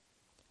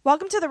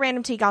Welcome to the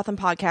Random Tea Gotham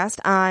podcast.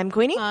 I'm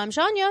Queenie. I'm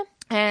Shania.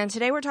 And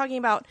today we're talking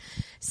about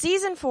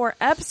Season 4,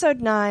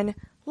 Episode 9,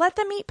 Let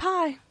Them Eat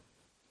Pie.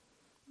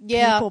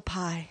 Yeah. People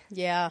pie.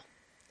 Yeah.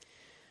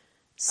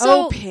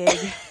 So, pig.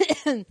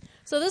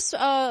 So this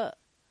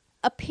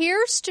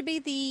appears to be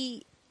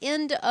the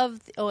end of,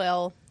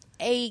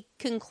 a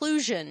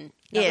conclusion.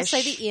 Let's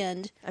say the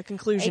end. A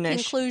conclusion-ish. A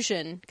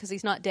conclusion, because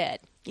he's not dead.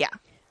 Yeah.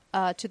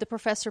 To the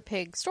Professor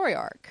Pig story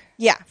arc.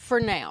 Yeah. For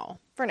now.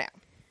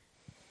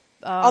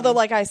 Although,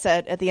 like I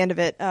said, at the end of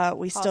it,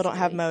 we still don't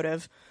have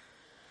motive.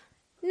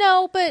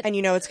 No, but... And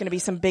you know it's going to be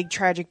some big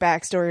tragic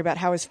backstory about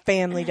how his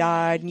family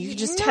died, and you can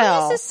just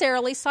tell. Not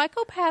necessarily.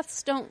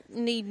 Psychopaths don't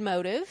need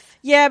motive.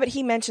 Yeah, but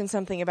he mentioned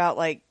something about,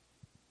 like,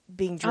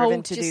 being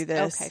driven to do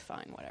this. Okay,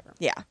 fine, whatever.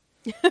 Yeah.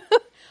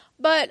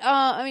 But,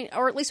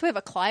 or at least we have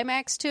a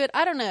climax to it.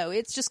 I don't know.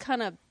 It's just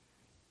kind of...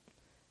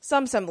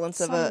 Some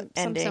semblance of an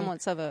ending. Some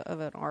semblance of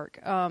an arc.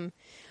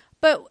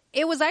 But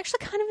it was actually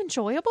kind of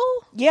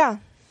enjoyable. Yeah.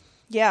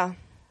 Yeah.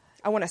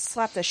 I want to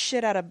slap the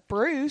shit out of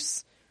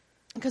Bruce.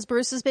 Because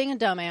Bruce is being a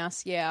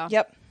dumbass, yeah.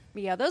 Yep.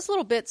 Yeah, those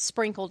little bits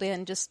sprinkled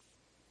in just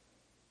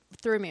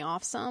threw me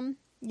off some.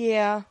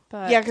 Yeah.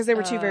 But, yeah, because they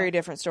were two very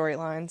different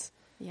storylines.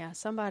 Yeah,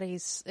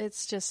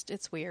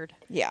 it's weird.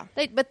 Yeah.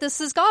 But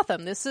this is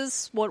Gotham. This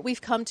is what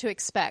we've come to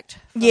expect.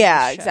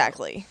 Yeah,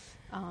 exactly.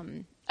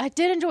 I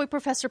did enjoy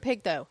Professor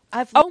Pig, though.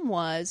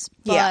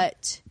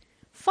 But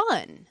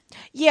fun.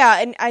 Yeah,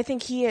 and I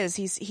think he is.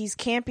 He's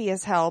campy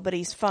as hell, but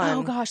he's fun.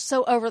 Oh, gosh,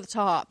 so over the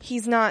top.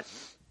 He's not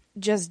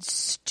just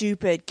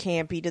stupid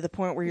campy to the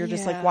point where you're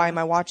just like, why am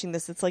I watching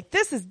this? It's like,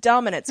 this is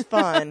dumb and it's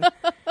fun.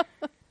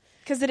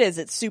 Because it is.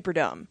 It's super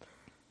dumb.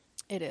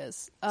 It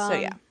is. So,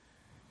 yeah.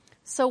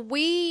 So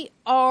we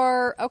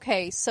are...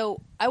 Okay,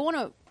 so I want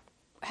to...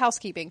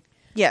 Housekeeping.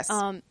 Yes.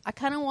 I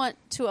kind of want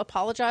to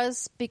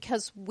apologize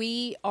because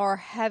we are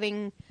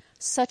having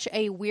such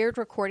a weird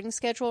recording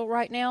schedule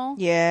right now.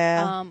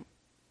 Yeah.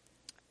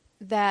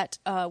 That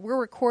we're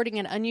recording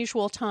at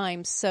unusual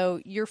times,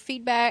 so your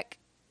feedback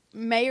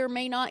may or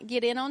may not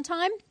get in on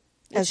time.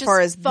 As far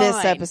as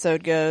this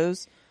episode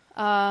goes.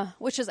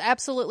 Which is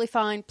absolutely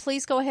fine.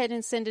 Please go ahead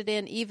and send it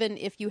in, even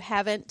if you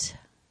haven't.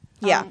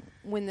 Yeah.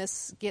 When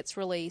this gets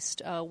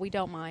released, we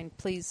don't mind.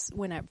 Please,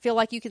 whenever. Feel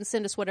like you can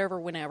send us whatever,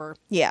 whenever.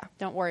 Yeah.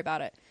 Don't worry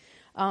about it.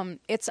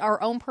 It's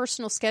our own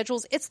personal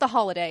schedules. It's the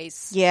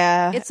holidays.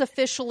 Yeah. It's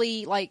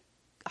officially like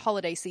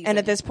holiday season. And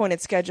at this point,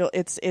 it's scheduled.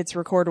 It's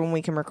record when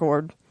we can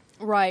record.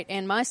 Right.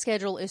 And my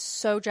schedule is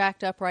so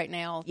jacked up right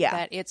now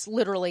that it's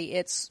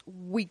literally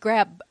we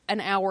grab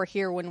an hour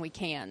here when we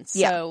can.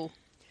 So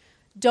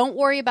don't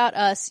worry about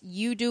us.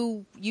 You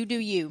do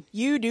you.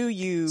 You do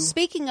you.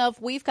 Speaking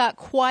of, we've got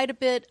quite a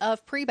bit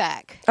of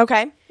pre-back.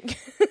 Okay.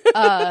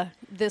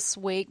 This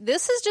week.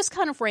 This is just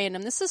kind of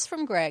random. This is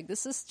from Greg.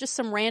 This is just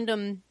some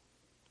random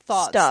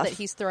thoughts stuff that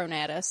he's thrown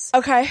at us.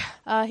 Okay.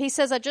 He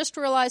says, I just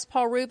realized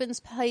Paul Reubens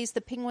plays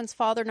the Penguin's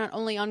father not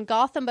only on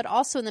Gotham, but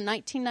also in the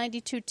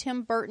 1992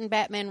 Tim Burton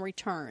Batman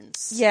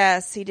Returns.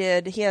 Yes, he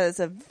did. He has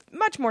a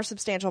much more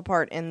substantial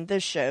part in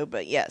this show,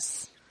 but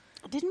yes.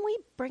 Didn't we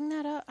bring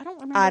that up? I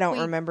don't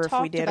remember if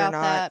we did or not.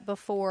 That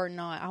before or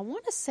not. I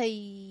want to say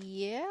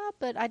yeah,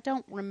 but I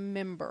don't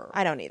remember.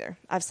 I don't either.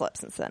 I've slept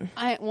since then.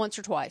 Once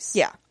or twice.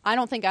 Yeah. I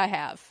don't think I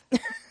have.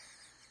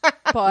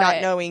 But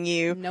not knowing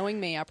you. Knowing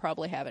me, I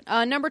probably haven't.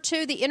 Number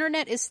 2, the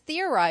internet is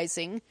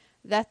theorizing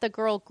that the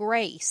girl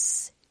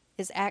Grace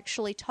is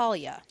actually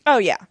Talia. Oh,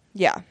 yeah.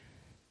 Yeah.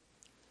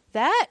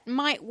 That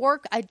might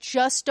work. I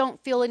just don't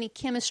feel any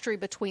chemistry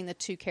between the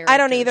two characters. I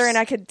don't either, and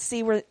I could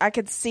see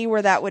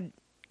where that would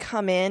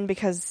come in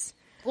because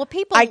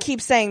I keep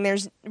saying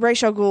there's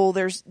Ra's al Ghul,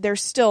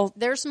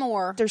 there's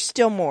more. There's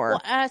still more.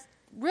 Well, I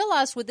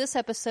realized with this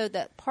episode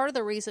that part of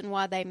the reason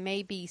why they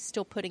may be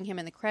still putting him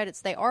in the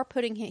credits, they are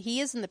putting him, he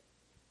is in the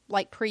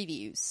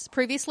previews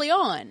previously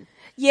on.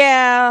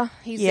 Yeah.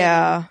 He's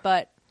in,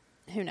 but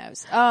who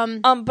knows?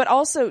 But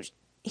also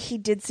he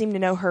did seem to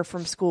know her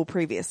from school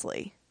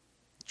previously.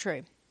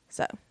 True.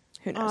 So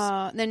who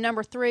knows? Then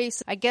number 3,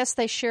 I guess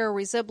they share a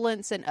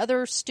resemblance and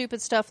other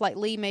stupid stuff like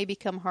Lee may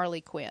become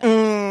Harley Quinn.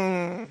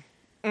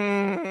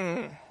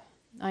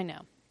 I know.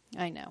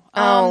 I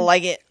don't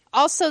like it.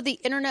 Also, the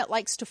internet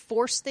likes to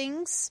force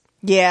things.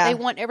 Yeah. They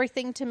want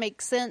everything to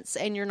make sense,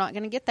 and you're not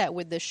going to get that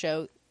with this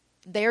show.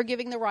 They're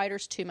giving the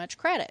writers too much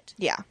credit.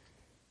 Yeah.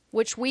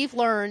 Which we've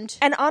learned.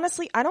 And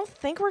honestly, I don't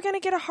think we're going to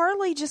get a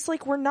Harley, just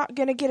like we're not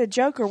going to get a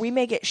Joker. We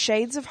may get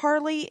shades of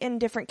Harley in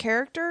different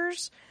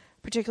characters,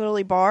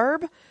 particularly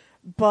Barb.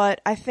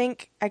 But I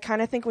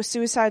kind of think with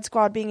Suicide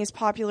Squad being as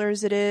popular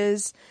as it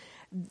is,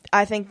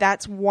 I think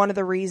that's one of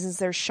the reasons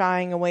they're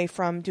shying away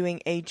from doing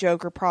a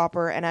Joker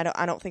proper, and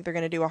I don't think they're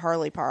going to do a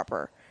Harley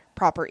proper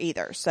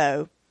either.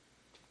 So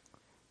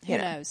who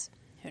knows?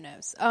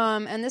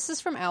 And this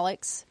is from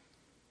Alex.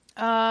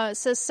 It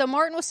says, so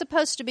Martin was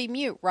supposed to be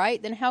mute,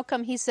 right? Then how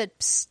come he said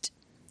psst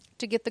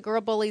to get the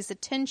girl bully's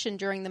attention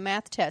during the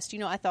math test?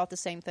 I thought the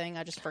same thing.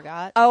 I just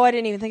forgot. Oh, I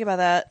didn't even think about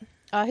that.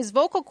 His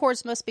vocal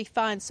cords must be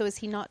fine, so is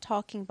he not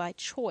talking by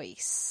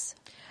choice?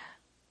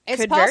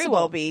 It's Could possible. very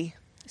well be.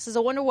 says, I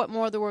wonder what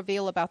more they'll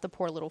reveal about the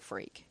poor little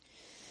freak.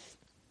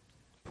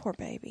 Poor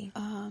baby.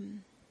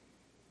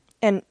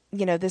 And,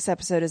 this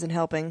episode isn't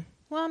helping.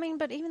 Well, I mean,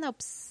 but even though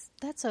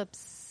that's not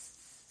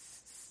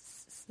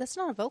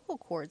a vocal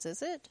cords,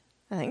 is it?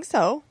 I think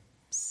so.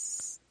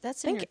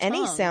 That's I in think your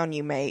any tongue. sound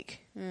you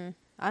make.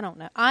 I don't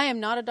know. I am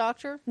not a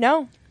doctor,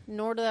 No.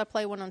 nor do I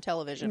play one on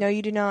television. No,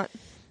 you do not.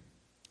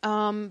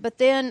 But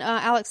then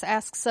Alex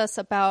asks us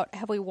about,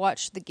 have we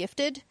watched The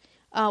Gifted?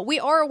 We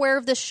are aware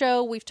of this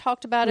show. We've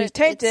talked about it. We've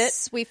taped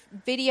it. We've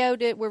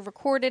videoed it. We've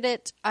recorded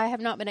it. I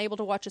have not been able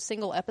to watch a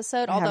single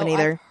episode, I although haven't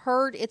either. I've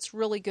heard it's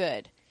really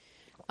good.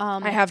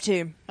 I have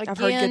too. I've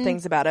heard again- good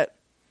things about it.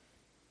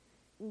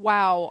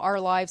 Wow, our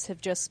lives have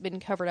just been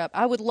covered up.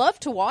 I would love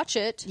to watch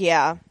it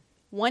Yeah.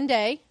 one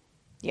day.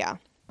 Yeah.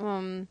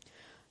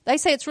 They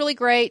say it's really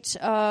great.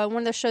 One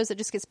of those shows that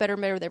just gets better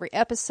and better with every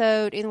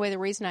episode. Anyway, the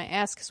reason I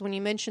ask is when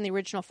you mentioned the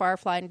original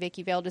Firefly and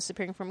Vicky Vale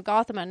disappearing from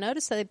Gotham, I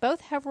noticed that they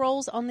both have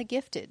roles on The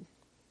Gifted.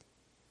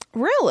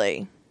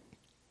 Really?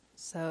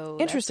 So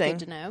Interesting.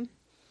 that's good to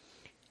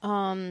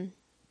know.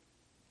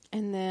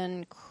 And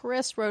then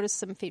Chris wrote us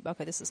some feedback.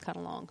 Okay, this is kind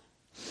of long.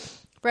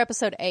 For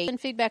episode 8. And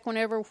feedback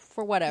whenever,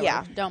 for whatever.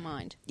 Yeah. Don't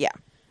mind. Yeah.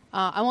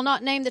 I will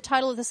not name the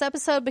title of this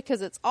episode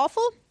because it's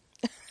awful.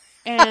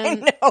 And I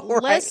know,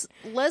 right?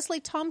 Leslie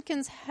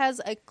Tompkins has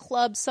a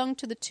club sung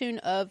to the tune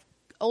of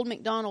Old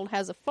MacDonald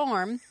Has a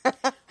Farm.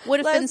 Would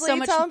have been so Leslie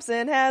much.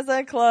 Thompson has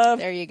a club.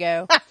 There you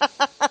go.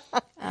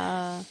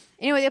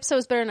 Anyway, the episode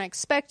was better than I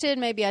expected.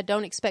 Maybe I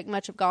don't expect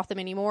much of Gotham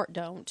anymore.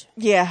 Don't.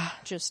 Yeah.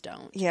 Just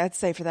don't. Yeah, it's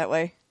safer that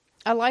way.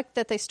 I liked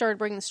that they started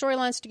bringing the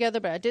storylines together,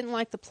 but I didn't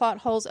like the plot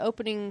holes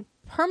opening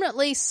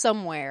permanently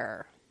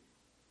somewhere.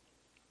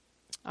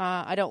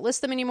 I don't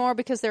list them anymore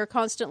because they're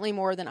constantly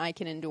more than I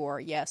can endure.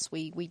 Yes,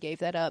 we gave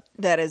that up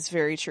That is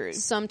very true.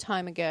 some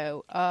time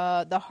ago.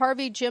 The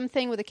Harvey Jim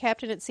thing with the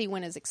captain at sea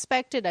went as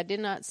expected. I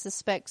did not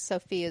suspect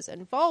Sophia's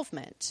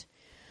involvement.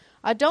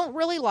 I don't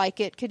really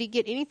like it. Could he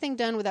get anything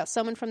done without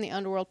someone from the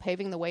underworld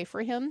paving the way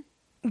for him?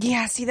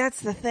 Yeah, see,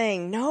 that's the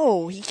thing.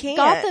 No, he can't.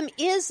 Gotham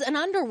is an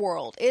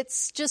underworld.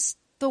 It's just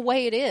the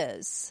way it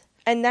is.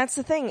 And that's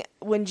the thing.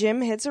 When Jim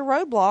hits a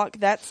roadblock,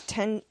 that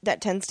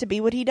tends to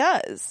be what he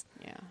does.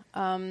 Yeah.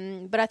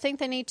 But I think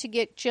they need to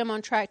get Jim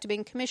on track to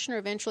being commissioner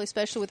eventually,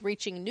 especially with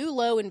reaching a new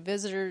low in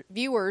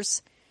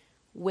viewers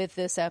with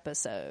this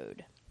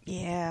episode.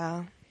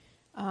 Yeah.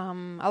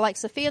 I like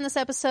Sophia in this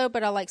episode,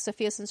 but I like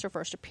Sophia since her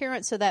first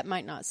appearance, so that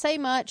might not say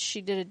much.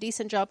 She did a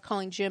decent job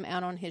calling Jim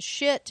out on his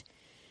shit,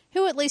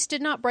 who at least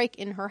did not break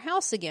in her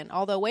house again,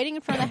 although waiting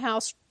in front of the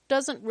house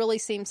doesn't really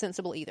seem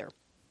sensible either.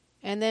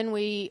 And then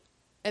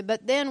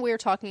we're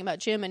talking about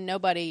Jim, and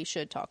nobody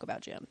should talk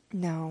about Jim.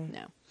 No.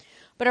 No.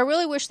 But I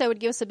really wish they would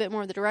give us a bit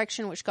more of the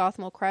direction in which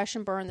Gotham will crash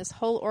and burn. This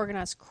whole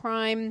organized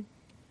crime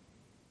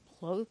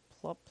plot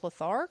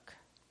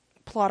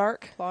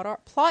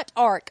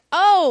arc.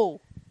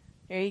 Oh!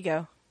 There you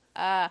go.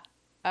 Oh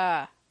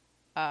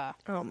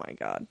my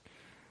God.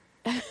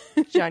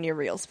 John, you're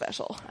real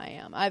special. I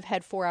am. I've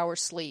had 4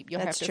 hours sleep.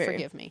 You'll That's have to true.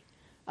 forgive me.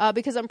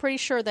 Because I'm pretty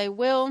sure they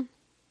will.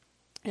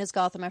 It is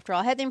Gotham after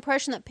all. I had the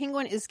impression that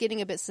Penguin is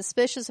getting a bit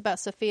suspicious about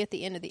Sophia at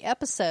the end of the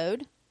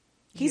episode.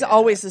 He's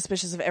always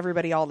suspicious of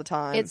everybody all the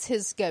time. It's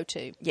his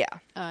go-to.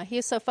 Yeah. He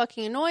is so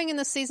fucking annoying in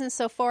this season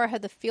so far. I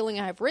had the feeling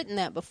I have written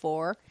that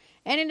before.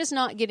 And it is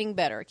not getting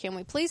better. Can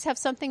we please have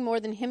something more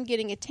than him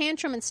getting a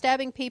tantrum and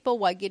stabbing people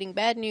while getting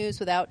bad news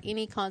without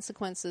any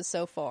consequences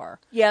so far?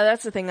 Yeah,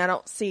 that's the thing. I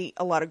don't see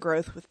a lot of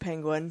growth with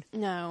Penguin.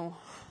 No.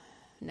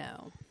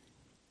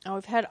 Oh,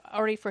 we've had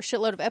already for a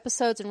shitload of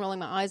episodes, and rolling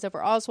my eyes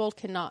over Oswald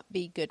cannot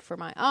be good for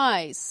my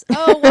eyes.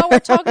 Oh, while we're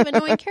talking of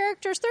annoying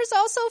characters, there's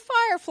also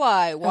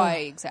Firefly. Why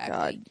exactly?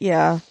 God.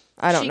 Yeah.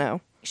 I don't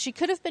know. She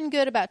could have been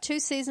good about 2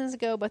 seasons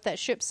ago, but that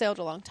ship sailed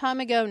a long time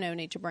ago. No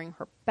need to bring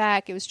her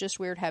back. It was just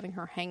weird having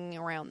her hanging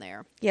around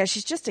there. Yeah,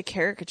 she's just a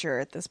caricature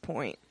at this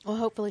point. Well,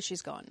 hopefully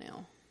she's gone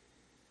now.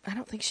 I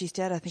don't think she's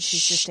dead. I think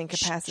she's just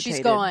incapacitated. She's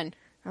gone.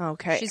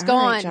 Okay. She's All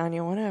gone. right,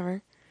 Janya,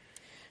 whatever.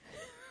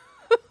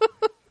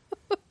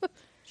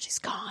 She's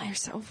gone. You're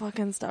so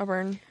fucking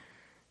stubborn.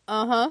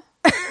 Uh-huh.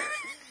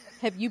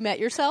 Have you met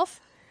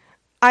yourself?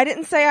 I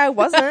didn't say I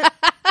wasn't.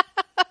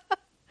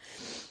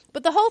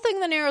 But the whole thing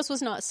in the Narrows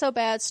was not so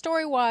bad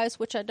story-wise,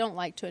 which I don't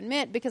like to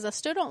admit, because I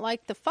still don't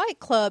like the Fight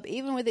Club,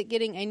 even with it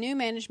getting a new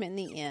management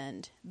in the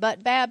end.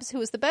 But Babs, who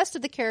was the best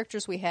of the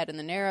characters we had in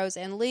the Narrows,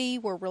 and Lee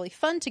were really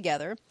fun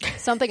together,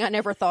 something I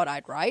never thought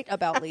I'd write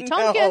about Lee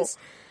Tompkins.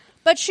 No.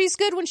 But she's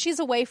good when she's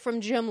away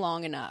from Jim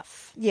long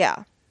enough.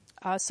 Yeah.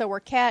 So were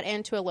Kat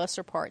and, to a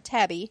lesser part,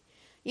 Tabby.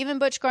 Even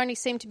Butch Grundy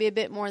seemed to be a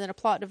bit more than a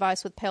plot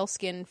device with pale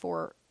skin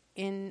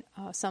in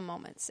some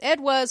moments.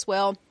 Ed was,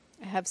 well,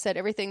 I have said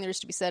everything there's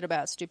to be said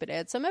about stupid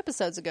Ed some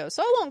episodes ago,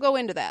 so I won't go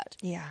into that.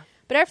 Yeah.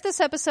 But after this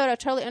episode, I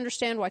totally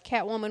understand why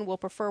Catwoman will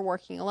prefer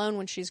working alone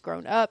when she's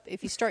grown up.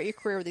 If you start your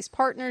career with these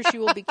partners, you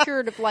will be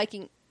cured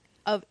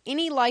of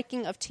any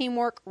liking of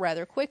teamwork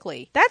rather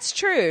quickly. That's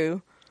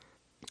true.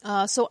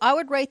 So I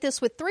would rate this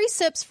with 3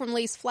 sips from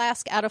Lee's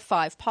flask out of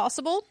 5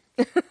 possible.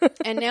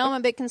 And now I'm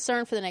a bit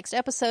concerned for the next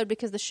episode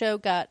because the show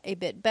got a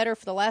bit better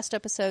for the last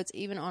episodes,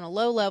 even on a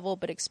low level,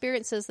 but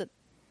experiences that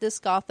this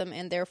Gotham,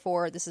 and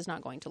therefore this is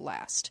not going to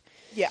last.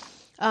 Yeah.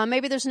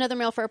 Maybe there's another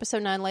mail for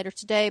episode 9 later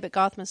today, but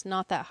Gotham is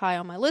not that high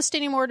on my list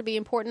anymore to be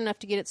important enough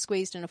to get it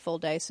squeezed in a full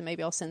day, so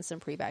maybe I'll send some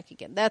pre-back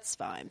again. That's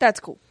fine. That's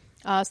cool.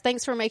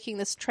 Thanks for making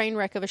this train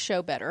wreck of a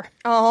show better.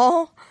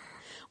 Oh,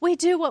 We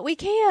do what we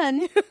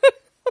can.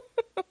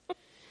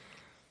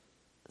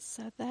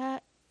 So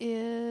that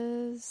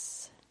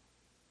is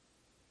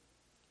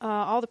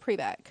all the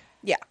pre-back.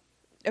 yeah.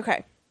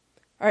 Okay.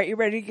 All right, you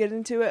ready to get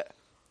into it?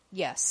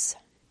 Yes.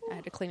 I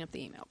had to clean up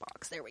the email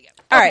box. There we go.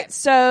 All Okay. right,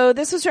 so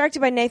this was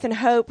directed by Nathan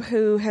Hope,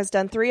 who has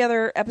done 3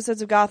 other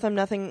episodes of Gotham,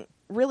 nothing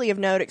really of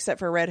note except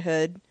for Red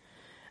Hood.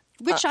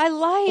 Which I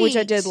like. Which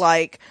I did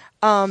like.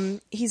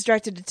 He's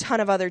directed a ton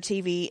of other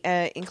TV,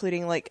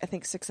 including, I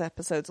think 6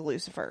 episodes of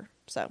Lucifer.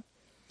 So,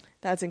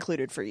 that's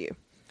included for you.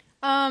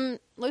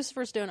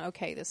 Lucifer's doing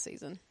okay this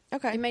season.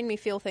 Okay. It made me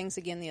feel things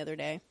again the other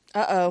day.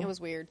 Uh-oh. It was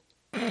weird.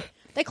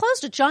 They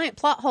closed a giant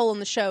plot hole in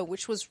the show,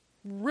 which was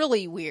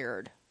really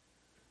weird.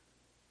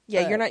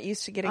 Yeah, you're not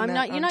used to getting that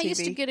on You're not TV.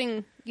 used to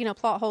getting,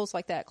 plot holes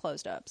like that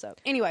closed up. So,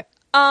 anyway.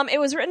 It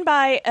was written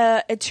by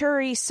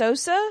Ituri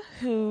Sosa,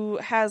 who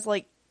has,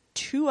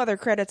 2 other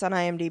credits on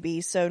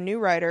IMDb, so new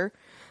writer.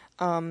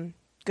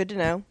 Good to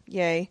know.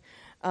 Yay.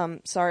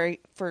 Sorry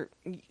for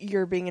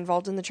your being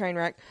involved in the train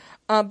wreck.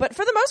 But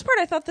for the most part,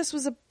 I thought this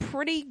was a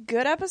pretty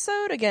good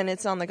episode. Again,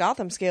 it's on the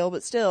Gotham scale,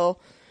 but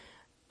still.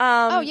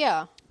 Oh,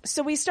 yeah.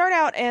 So we start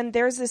out, and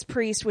there's this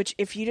priest, which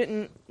if you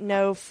didn't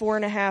know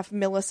 4.5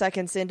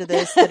 milliseconds into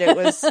this that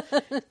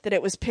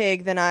it was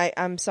Pig, then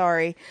I'm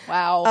sorry.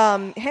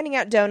 Wow. Handing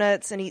out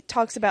donuts, and he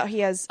talks about he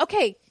has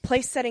Okay.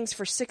 place settings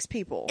for 6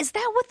 people. Is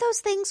that what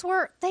those things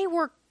were? They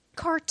were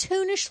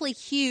cartoonishly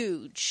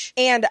huge.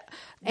 And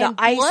the And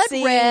blood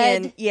icing, red.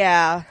 and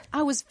yeah.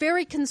 I was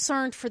very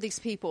concerned for these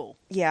people.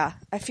 Yeah,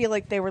 I feel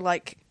like they were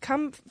like,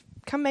 come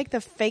make the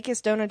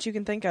fakest donuts you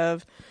can think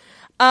of.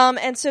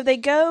 And so they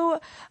go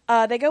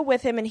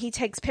with him, and he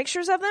takes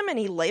pictures of them, and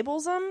he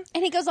labels them.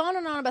 And he goes on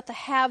and on about the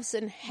haves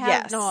and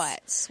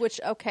have-nots, which,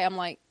 okay, I'm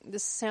like,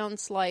 this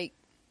sounds like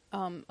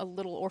a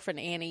little Orphan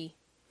Annie.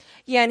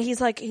 Yeah, and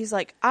he's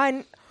like,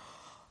 I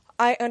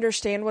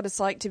understand what it's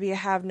like to be a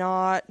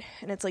have-not,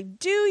 and it's like,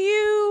 do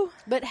you?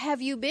 But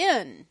have you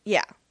been?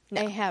 Yeah,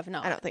 no, a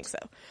have-not? I don't think so.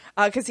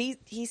 Because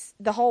he's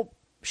the whole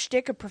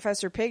shtick of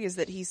Professor Pig is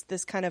that he's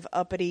this kind of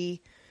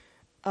uppity.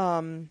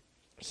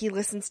 He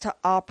listens to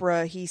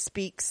opera. He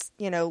speaks,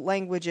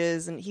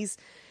 languages, and he's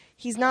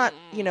not,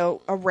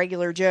 a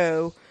regular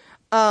Joe.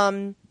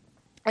 And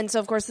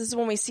so, of course, this is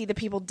when we see the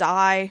people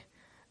die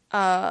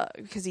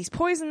because he's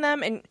poisoned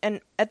them.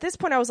 And at this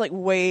point, I was like,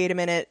 wait a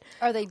minute.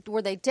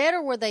 Were they dead,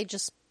 or were they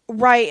just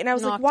right? And I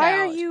was like, knocked why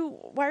out?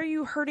 are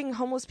you hurting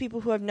homeless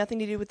people who have nothing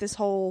to do with this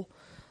whole,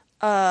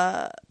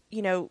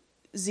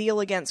 zeal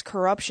against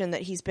corruption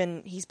that he's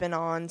been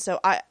on?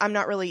 So I'm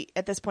not really,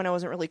 at this point, I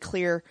wasn't really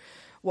clear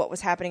what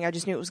was happening. I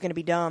just knew it was going to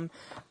be dumb.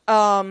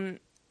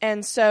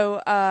 And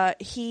so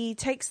he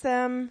takes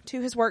them to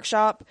his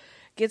workshop,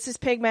 gets his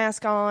pig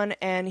mask on,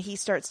 and he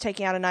starts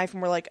taking out a knife,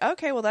 and we're like,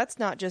 okay, well, that's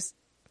not just,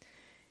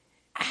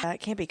 it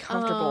can't be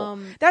comfortable.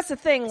 That's the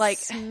thing,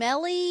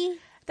 smelly?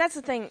 That's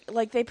the thing,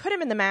 they put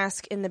him in the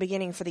mask in the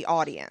beginning for the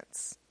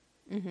audience.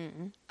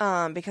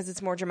 Mm-hmm. Because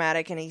it's more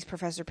dramatic, and he's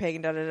Professor Pig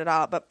and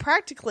da-da-da-da. But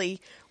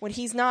practically, when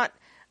he's not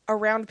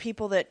around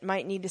people that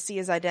might need to see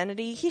his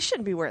identity, he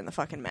shouldn't be wearing the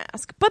fucking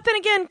mask. But then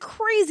again,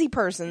 crazy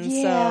person.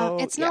 Yeah, so,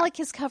 it's not like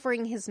he's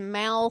covering his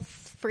mouth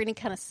for any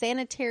kind of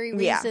sanitary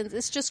reasons. Yeah.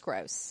 It's just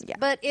gross. Yeah.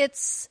 But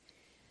it's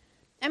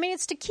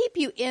to keep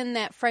you in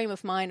that frame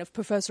of mind of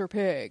Professor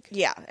Pig.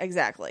 Yeah,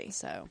 exactly.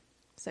 So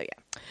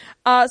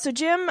yeah. So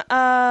Jim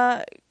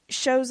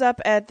shows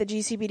up at the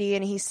GCPD,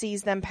 and he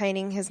sees them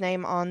painting his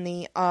name on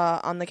the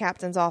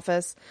captain's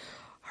office.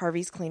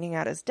 Harvey's cleaning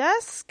out his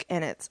desk,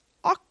 and it's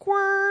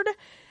awkward.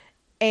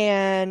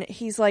 And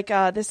he's like,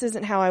 this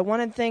isn't how I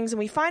wanted things. And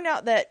we find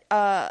out that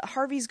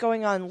Harvey's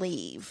going on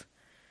leave.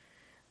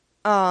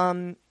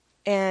 And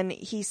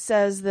he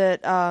says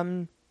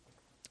that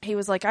he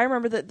was like, I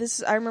remember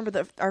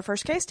that our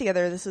first case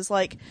together. This is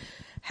like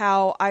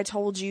how I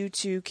told you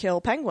to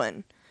kill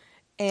Penguin.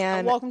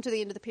 And welcome to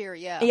the end of the pier.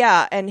 Yeah.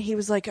 Yeah. And he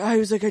was like, I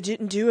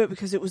didn't do it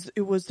because it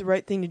was the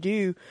right thing to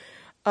do.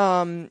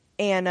 And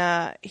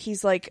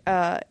he's like,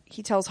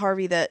 he tells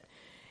Harvey that,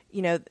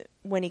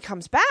 when he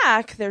comes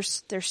back,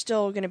 there's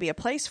still going to be a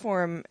place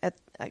for him at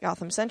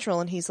Gotham Central,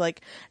 and he's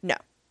like, no.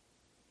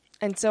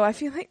 And so I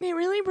feel like they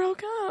really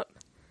broke up.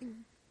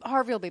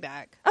 Harvey will be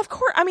back. Of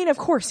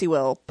course he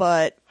will,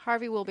 but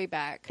Harvey will be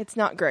back. it's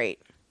not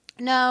great.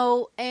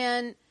 No,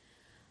 and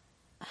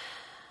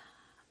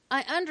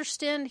I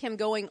understand him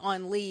going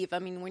on leave. I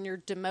mean, when you're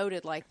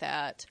demoted like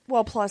that.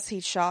 Well, plus he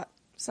shot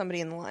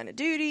somebody in the line of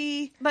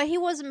duty. But he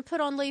wasn't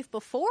put on leave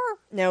before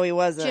No, he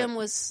wasn't. Jim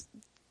was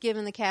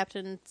given the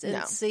captain's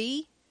No.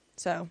 C.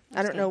 So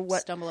I don't know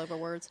Stumble over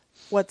words.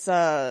 what's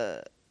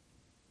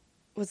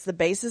what's the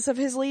basis of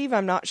his leave.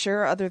 I'm not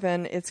sure, other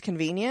than it's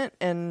convenient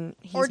and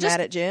he's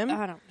mad at Jim.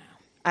 I don't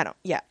know.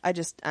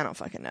 I don't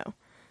fucking know.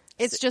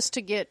 It's just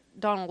to get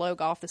Donald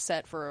Logue off the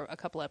set for a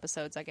couple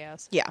episodes, I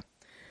guess. Yeah.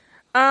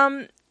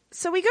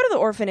 So we go to the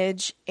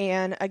orphanage,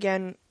 and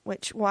again,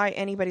 why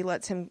anybody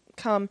lets him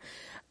come.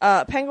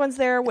 Penguin's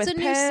there with It's a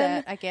Penn. new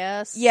set, I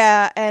guess.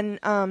 Yeah,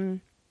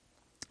 and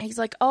he's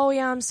like, "Oh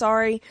yeah, I'm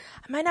sorry.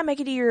 I might not make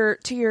it to your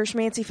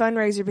schmancy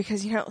fundraiser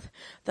because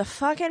the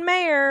fucking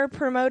mayor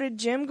promoted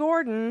Jim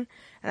Gordon,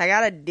 and I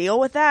got to deal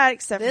with that.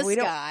 Except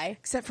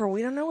for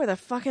we don't know where the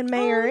fucking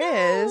mayor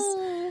is,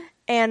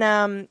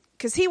 and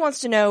because he wants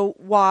to know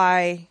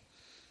why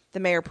the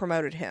mayor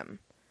promoted him.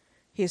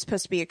 He was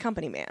supposed to be a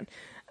company man,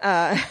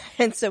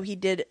 and so he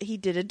did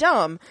a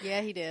dumb.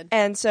 Yeah, he did.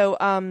 And so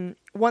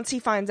once he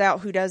finds out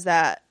who does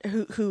that,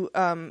 who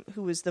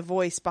was the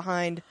voice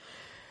behind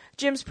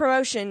Jim's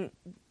promotion,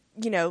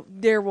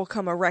 there will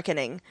come a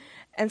reckoning.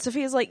 And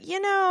Sophia's like,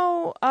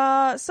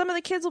 some of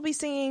the kids will be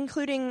singing,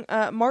 including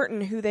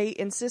Martin, who they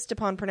insist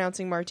upon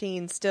pronouncing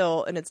Martine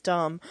still, and it's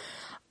dumb.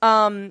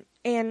 And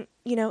it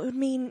would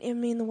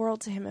mean the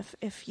world to him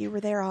if you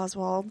were there,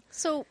 Oswald.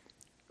 So,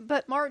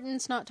 but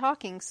Martin's not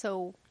talking,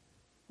 so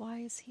why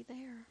is he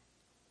there?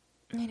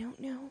 I don't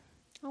know.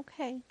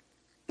 Okay.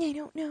 I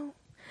don't know.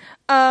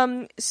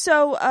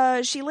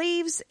 So she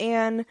leaves,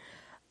 and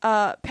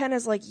Penn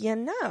is like,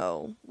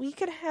 we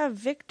could have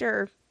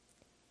Victor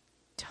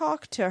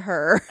talk to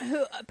her.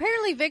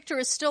 Apparently Victor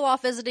is still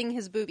off visiting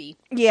his booby.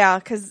 Yeah,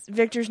 because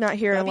Victor's not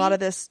here, and a lot of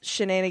this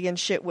shenanigan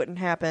shit wouldn't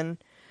happen.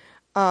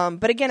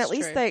 But again, at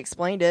least they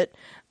explained it.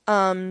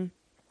 And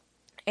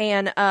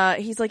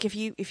he's like, if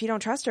you don't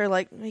trust her,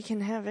 like, we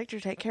can have Victor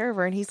take care of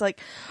her. And he's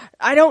like,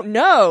 I don't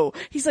know.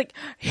 He's like,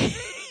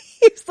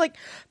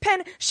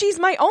 Penn, she's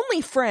my only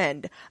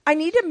friend. I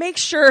need to make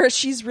sure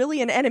she's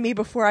really an enemy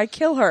before I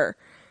kill her.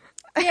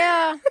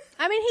 Yeah.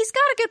 I mean, he's got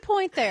a good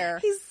point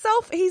there.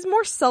 He's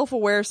more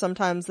self-aware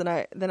sometimes than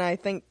I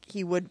think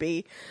he would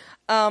be.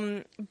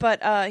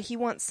 But he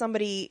wants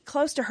somebody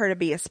close to her to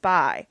be a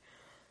spy.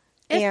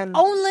 If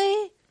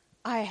only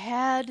I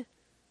had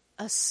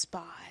a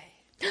spy.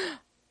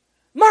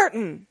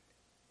 Martin!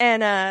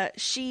 And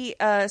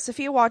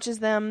Sophia watches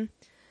them,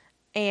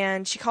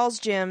 and she calls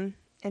Jim,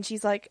 and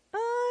she's like,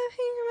 I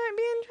think I might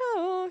be in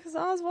trouble, because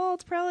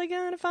Oswald's probably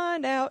going to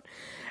find out.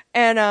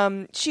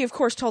 And she, of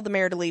course, told the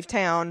mayor to leave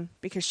town,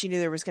 because she knew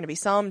there was going to be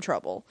some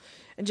trouble.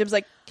 And Jim's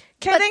like,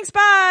 okay, thanks,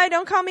 bye,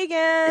 don't call me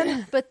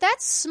again. But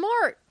that's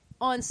smart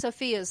on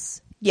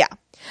Sophia's... Yeah.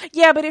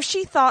 Yeah, but if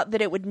she thought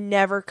that it would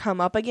never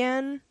come up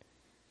again,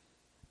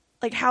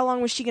 like, how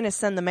long was she going to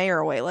send the mayor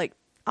away? Like,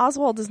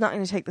 Oswald is not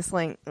going to take this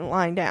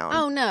line down.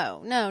 Oh,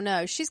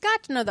 no. She's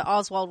got to know that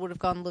Oswald would have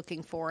gone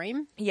looking for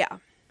him. Yeah.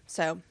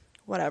 So,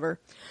 whatever.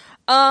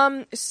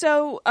 Jim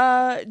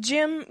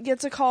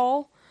gets a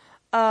call,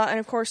 and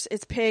of course,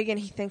 it's Pig, and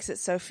he thinks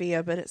it's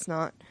Sophia, but it's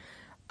not.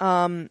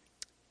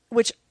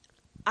 Which,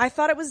 I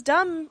thought it was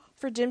dumb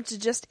for Jim to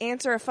just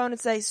answer a phone and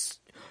say,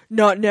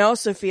 not now,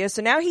 Sophia.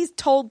 So now he's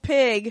told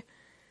Pig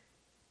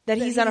that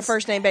he's on a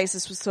first-name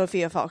basis with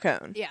Sophia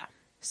Falcone. Yeah.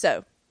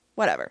 So,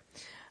 whatever.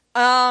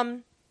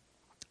 And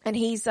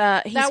he's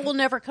that will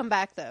never come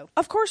back, though.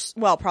 Of course.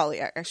 Well, probably.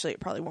 Actually, it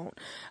probably won't.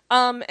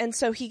 And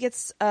so he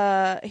gets,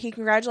 he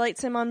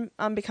congratulates him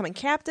on becoming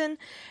captain.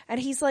 And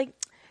he's like,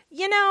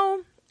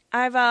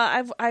 I've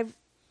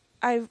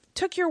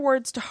took your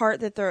words to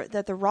heart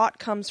that the rot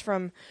comes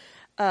from,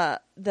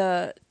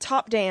 the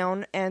top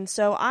down. And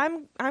so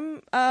I'm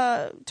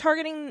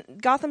targeting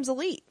Gotham's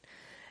elite.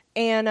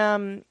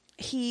 And,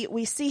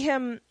 we see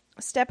him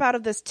step out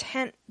of this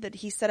tent that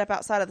he set up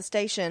outside of the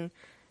station,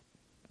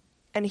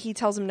 and he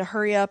tells him to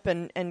hurry up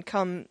and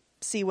come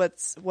see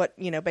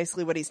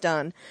basically what he's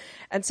done.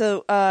 And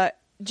so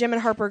Jim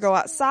and Harper go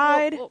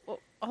outside.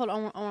 Hold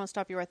on, I want to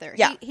stop you right there.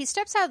 Yeah. He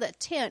steps out of the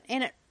tent,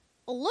 and it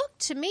looked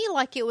to me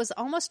like it was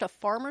almost a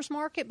farmer's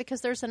market,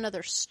 because there's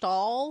another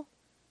stall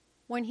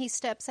when he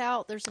steps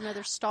out. There's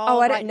another stall.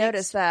 Oh, I didn't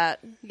notice that.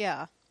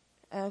 Yeah.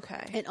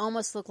 Okay. It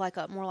almost looked like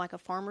more like a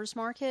farmer's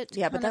market.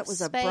 Yeah, but that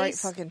was a bright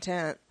fucking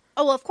tent.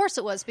 Oh, well, of course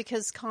it was,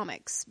 because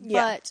comics.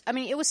 Yeah. But, I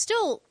mean, it was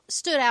still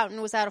stood out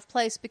and was out of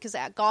place, because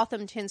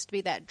Gotham tends to be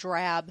that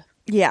drab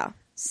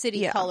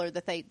city color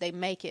that they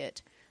make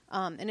it.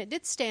 And it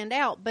did stand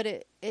out, but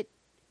it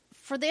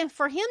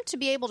for him to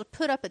be able to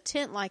put up a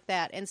tent like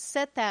that and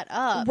set that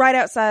up right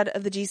outside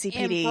of the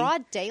GCPD in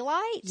broad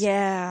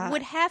daylight,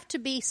 would have to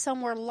be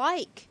somewhere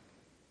like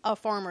a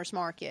farmer's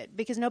market,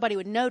 because nobody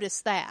would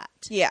notice that.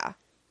 Yeah.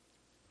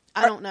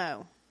 I don't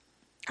know.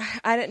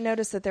 I didn't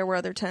notice that there were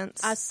other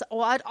tents.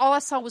 All I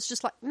saw was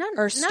just like not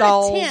a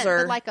tent,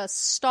 but like a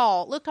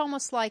stall. It looked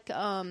almost like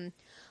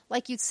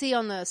you'd see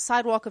on the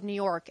sidewalk of New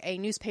York, a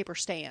newspaper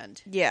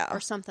stand, or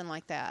something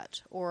like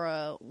that,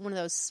 or one of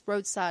those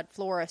roadside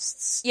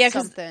florists. Yeah,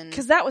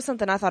 because that was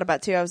something I thought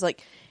about too. I was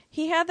like,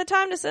 he had the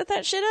time to set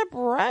that shit up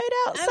right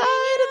outside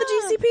of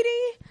the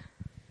GCPD.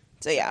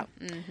 So yeah.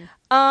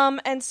 Mm-hmm.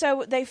 And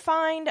so they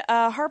find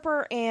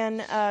Harper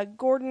and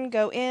Gordon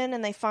go in,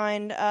 and they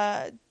find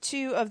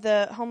two of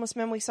the homeless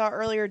men we saw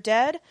earlier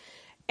dead,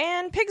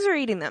 and pigs are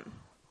eating them.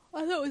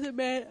 I thought it was a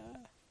man.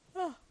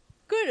 Oh,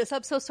 goodness,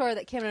 I'm so sorry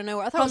that came out of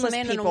nowhere. I thought it was a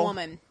man and a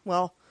woman.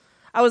 Well,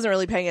 I wasn't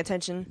really paying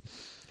attention.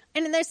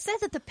 And they said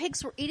that the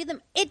pigs were eating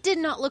them. It did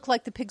not look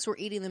like the pigs were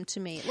eating them to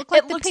me. It looked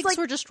like the pigs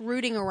were just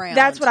rooting around.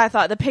 That's what I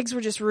thought. The pigs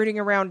were just rooting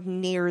around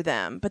near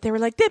them. But they were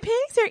like, the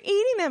pigs are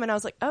eating them. And I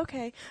was like,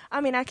 okay.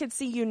 I mean, I could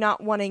see you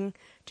not wanting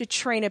to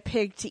train a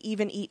pig to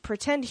even eat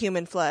pretend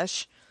human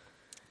flesh.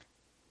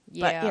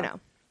 Yeah. But, you know.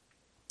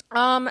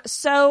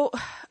 So,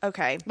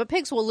 okay. But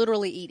pigs will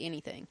literally eat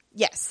anything.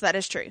 Yes, that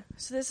is true.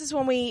 So this is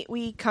when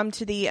we come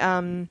to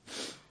the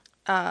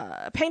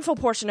painful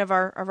portion of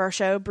our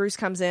show. Bruce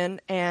comes in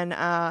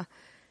and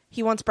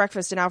he wants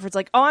breakfast, and Alfred's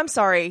like, "Oh, I'm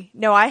sorry.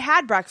 No, I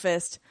had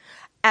breakfast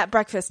at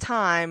breakfast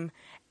time,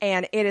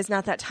 and it is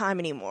not that time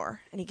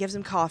anymore." And he gives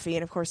him coffee,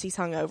 and of course he's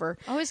hungover.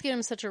 I always give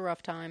him such a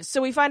rough time. So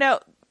we find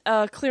out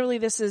clearly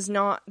this is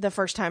not the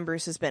first time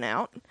Bruce has been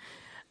out.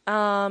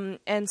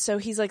 And so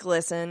he's like,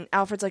 "Listen,"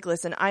 Alfred's like,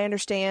 "Listen, I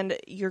understand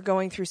you're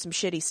going through some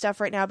shitty stuff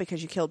right now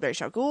because you killed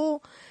Ra's al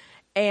Ghul."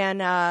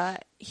 And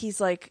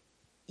he's like,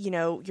 "You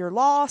know, you're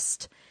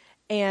lost."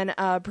 And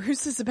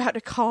Bruce is about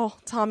to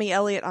call Tommy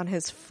Elliott on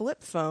his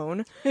flip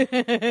phone.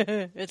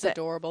 It's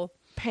adorable.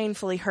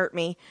 Painfully hurt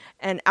me.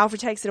 And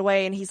Alfred takes it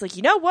away, and he's like,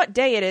 "You know what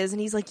day it is?"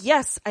 And he's like,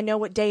 "Yes, I know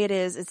what day it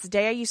is. It's the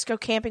day I used to go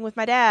camping with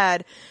my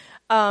dad."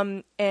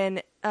 And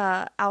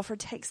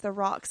Alfred takes the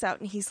rocks out,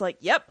 and he's like,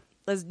 "Yep,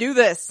 let's do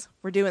this.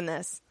 We're doing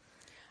this."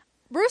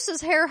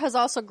 Bruce's hair has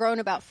also grown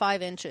about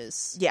 5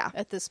 inches. Yeah.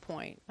 At this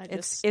point.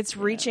 It's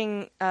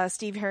reaching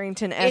Steve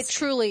Harrington-esque it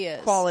truly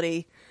is.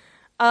 quality.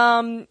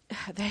 The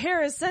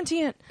hair is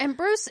sentient. And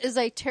Bruce is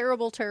a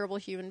terrible, terrible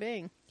human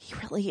being. He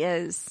really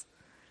is.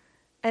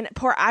 And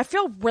I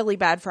feel really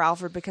bad for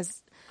Alfred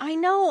because... I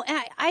know.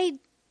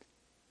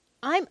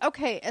 I'm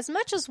okay. As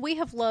much as we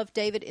have loved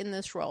David in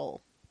this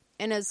role,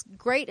 and as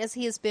great as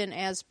he has been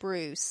as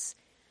Bruce,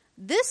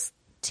 this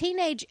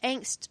teenage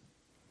angst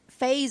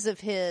phase of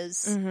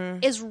his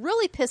is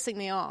really pissing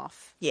me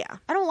off. Yeah.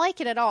 I don't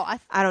like it at all.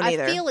 I don't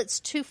either. I feel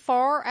it's too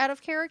far out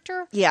of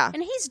character. Yeah.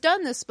 And he's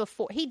done this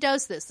before. He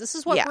does this. This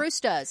is what Bruce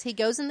does. He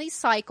goes in these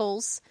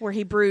cycles. Where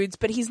he broods,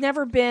 but he's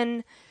never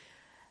been...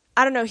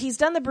 I don't know. He's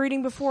done the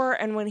brooding before,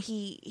 and when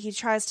he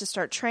tries to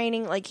start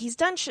training, like, he's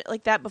done shit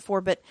like that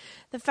before, but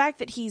the fact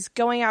that he's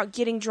going out,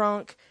 getting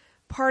drunk,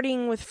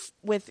 partying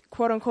with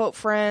quote-unquote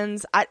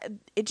friends, I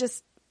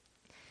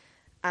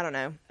don't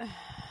know.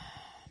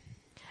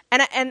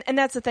 And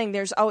that's the thing.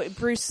 There's always,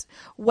 Bruce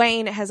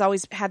Wayne has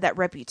always had that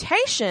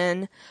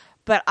reputation,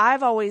 but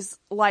I've always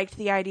liked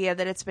the idea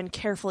that it's been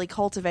carefully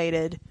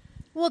cultivated.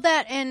 Well,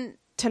 that and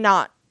to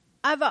not,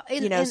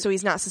 so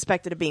he's not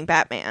suspected of being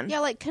Batman. Yeah,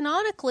 like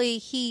canonically,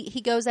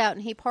 he goes out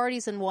and he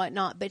parties and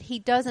whatnot, but he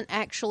doesn't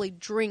actually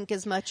drink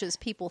as much as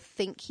people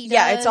think he does.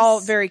 Yeah, it's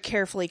all very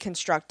carefully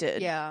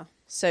constructed. Yeah.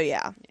 So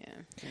yeah.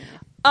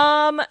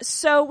 Yeah.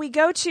 So we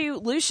go to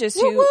Lucius,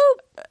 who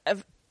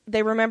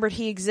they remembered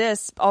he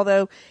exists,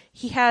 although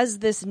he has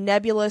this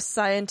nebulous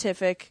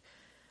scientific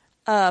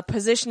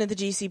position at the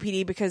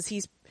GCPD because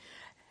he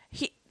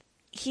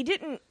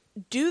didn't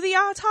do the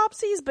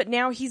autopsies, but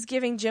now he's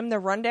giving Jim the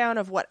rundown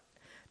of what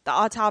the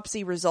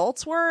autopsy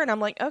results were, and I'm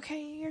like,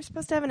 okay, you're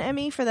supposed to have an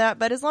ME for that,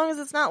 but as long as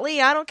it's not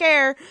Lee, I don't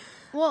care.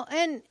 Well,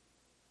 and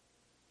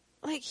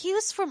like he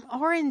was from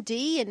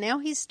R&D, and now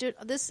he's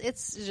this.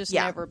 It's just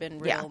never been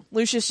real. Yeah,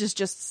 Lucius is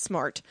just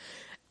smart,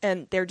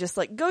 and they're just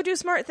like, go do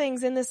smart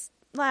things in this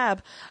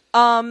lab.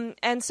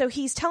 And so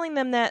he's telling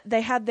them that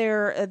they had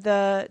their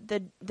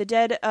the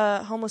dead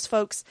homeless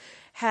folks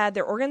had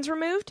their organs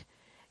removed.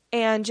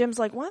 And Jim's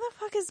like, why the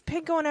fuck is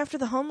Pig going after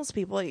the homeless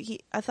people?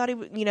 I thought he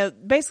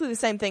would, basically the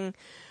same thing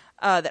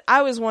that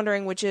I was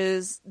wondering, which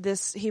is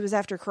he was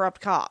after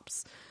corrupt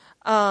cops.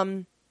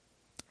 But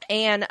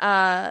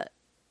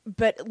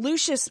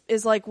Lucius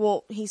is like,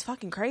 well, he's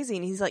fucking crazy.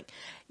 And he's like,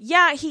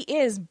 yeah, he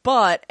is,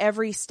 but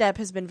every step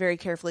has been very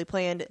carefully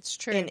planned. It's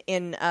true.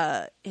 In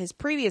his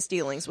previous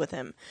dealings with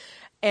him.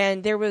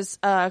 And there was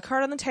a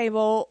card on the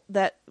table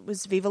that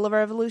was Viva la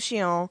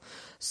Revolution.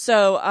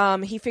 So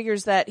he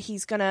figures that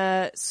he's going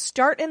to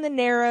start in the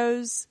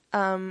Narrows,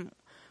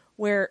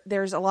 where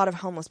there's a lot of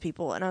homeless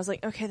people. And I was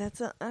like, okay,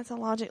 that's a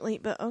logic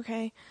leap, but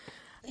okay.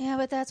 Yeah,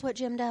 but that's what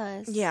Jim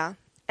does. Yeah.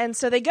 And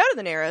so they go to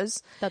the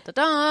Narrows.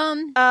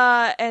 Da-da-dum.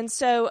 And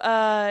so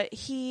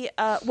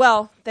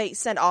they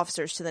send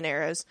officers to the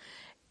Narrows.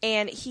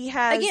 And he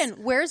has... Again,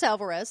 where's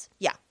Alvarez?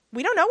 Yeah.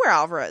 We don't know where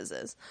Alvarez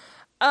is.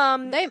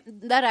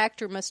 That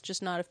actor must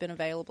just not have been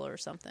available or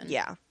something.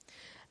 Yeah.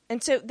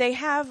 And so they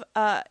have,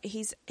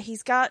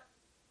 he's got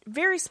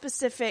very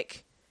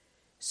specific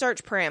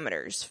search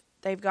parameters.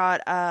 They've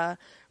got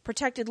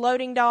protected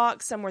loading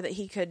docks, somewhere that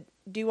he could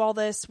do all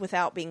this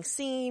without being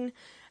seen.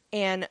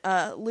 And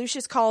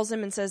Lucius calls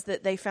him and says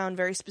that they found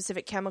very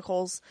specific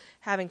chemicals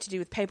having to do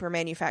with paper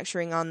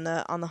manufacturing on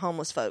the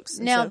homeless folks.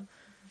 And now,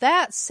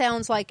 that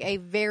sounds like a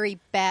very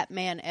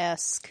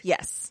Batman-esque.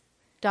 Yes.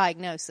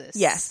 Diagnosis.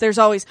 Yes, there's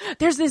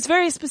this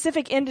very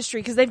specific industry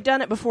because they've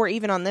done it before,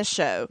 even on this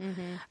show.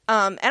 Mm-hmm.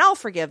 And I'll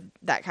forgive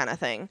that kind of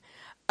thing.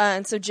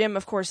 And so Jim,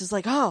 of course, is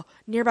like, oh,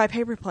 nearby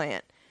paper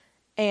plant.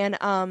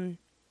 And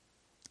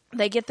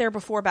they get there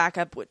before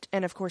backup,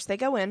 and of course they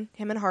go in,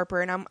 him and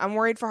Harper, and I'm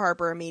worried for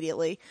Harper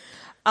immediately.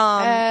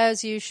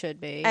 As you should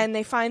be. And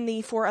they find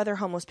the 4 other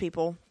homeless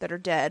people that are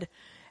dead.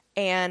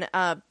 And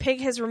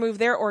Pig has removed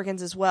their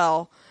organs as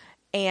well.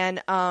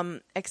 And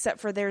except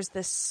for there's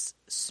this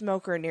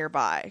smoker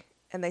nearby.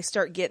 And they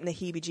start getting the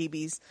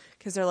heebie-jeebies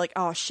because they're like,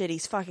 oh, shit,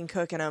 he's fucking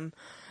cooking them.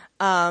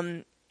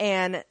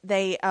 And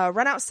they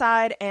run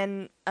outside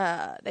and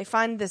they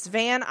find this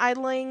van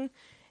idling.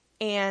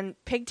 And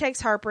Pig takes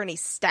Harper and he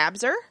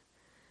stabs her.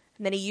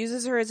 And then he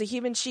uses her as a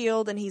human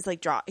shield. And he's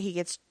like, he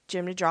gets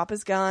Jim to drop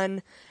his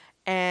gun.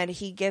 And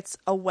he gets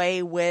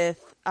away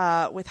with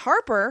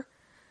Harper.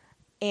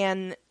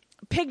 And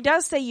Pig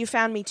does say, you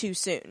found me too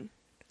soon.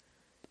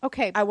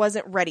 Okay. I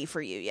wasn't ready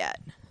for you yet.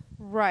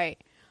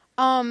 Right.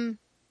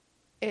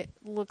 It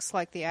looks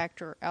like the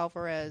actor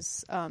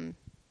Alvarez,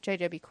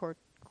 J.W.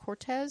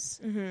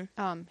 Cortez.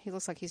 Mm-hmm. He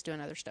looks like he's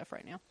doing other stuff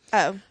right now.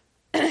 Oh.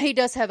 He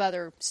does have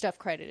other stuff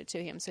credited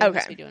to him, so he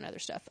must be doing other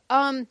stuff.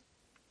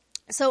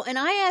 So, and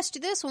I asked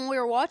you this when we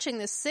were watching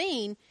this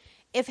scene,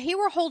 if he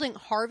were holding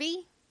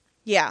Harvey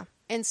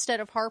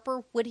instead of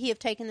Harper, would he have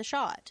taken the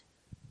shot?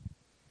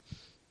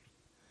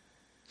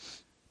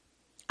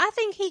 I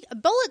think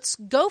bullets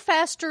go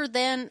faster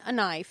than a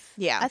knife.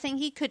 Yeah. I think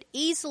he could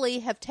easily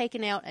have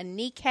taken out a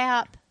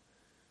kneecap,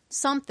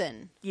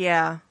 something.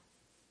 Yeah.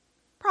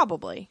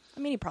 Probably.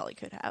 I mean, he probably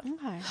could have.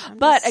 Okay.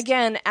 But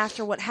again,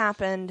 after what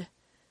happened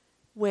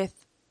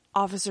with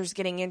officers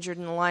getting injured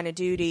in the line of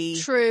duty,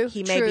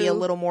 he may be a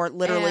little more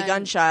literally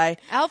gun shy.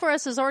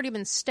 Alvarez has already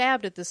been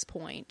stabbed at this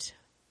point.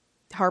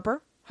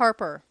 Harper? I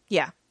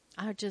Yeah.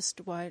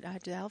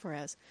 did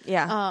Alvarez.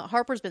 Yeah.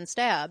 Harper's been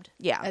stabbed.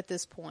 Yeah. At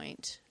this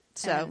point.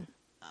 So,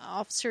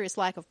 serious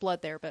lack of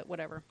blood there, but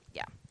whatever.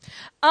 Yeah.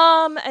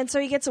 And so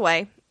he gets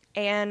away,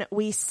 and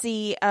we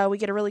see we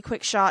get a really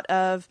quick shot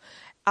of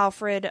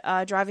Alfred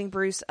driving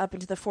Bruce up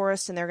into the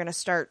forest, and they're going to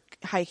start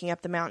hiking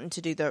up the mountain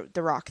to do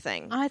the rock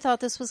thing. I thought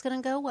this was going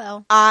to go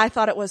well. I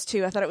thought it was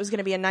too. I thought it was going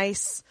to be a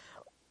nice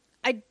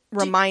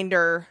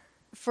reminder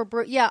for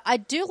Bruce. Yeah, I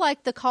do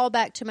like the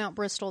callback to Mount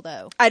Bristol,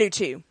 though. I do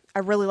too. I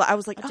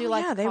was like,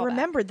 yeah, they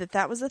remembered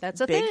that was That's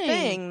a big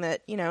thing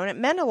that, and it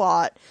meant a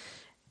lot.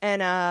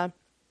 And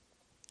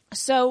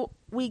so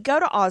we go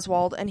to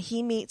Oswald, and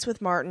he meets with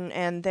Martin,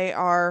 and they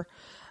are,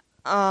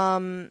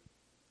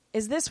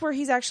 is this where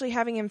he's actually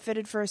having him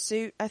fitted for a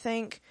suit, I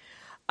think?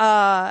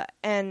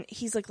 And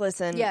he's like,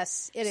 listen.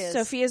 Yes, it is.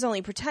 Sophia's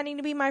only pretending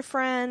to be my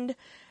friend,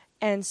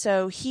 and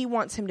so he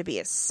wants him to be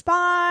a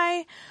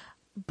spy,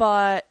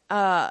 but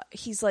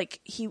he's like,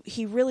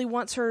 he really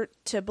wants her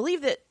to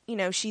believe that,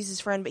 she's his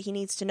friend, but he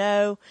needs to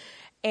know,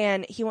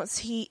 and he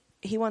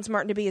wants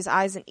Martin to be his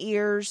eyes and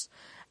ears,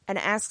 and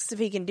asks if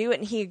he can do it,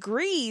 and he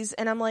agrees,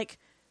 and I'm like...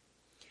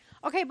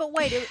 Okay, but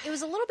wait, it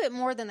was a little bit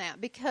more than that,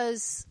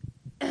 because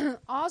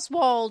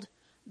Oswald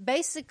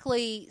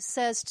basically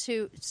says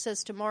to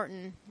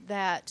Martin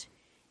that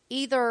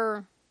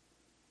either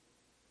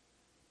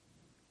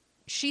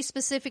she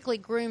specifically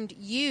groomed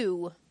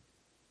you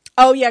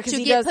because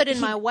to get put in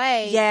my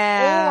way,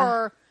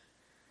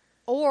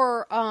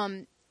 or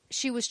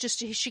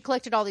she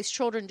collected all these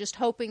children just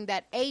hoping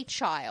that a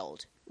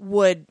child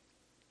would...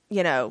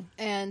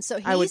 and so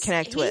I would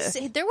connect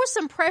with. There was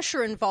some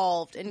pressure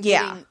involved in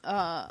getting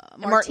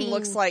Martin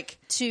looks like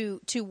to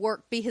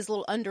work, be his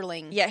little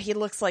underling. Yeah, he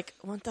looks like,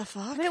 what the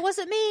fuck? But it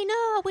wasn't me.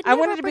 No, I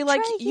wanted to be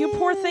like, you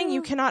poor thing.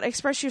 You cannot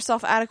express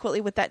yourself adequately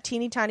with that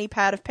teeny tiny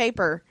pad of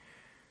paper.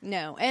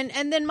 No,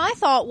 and then my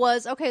thought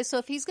was, okay, so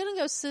if he's going to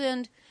go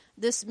send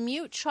this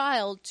mute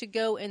child to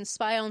go and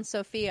spy on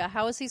Sophia,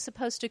 how is he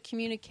supposed to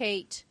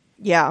communicate?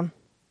 Yeah,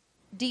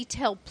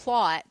 detailed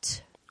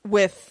plot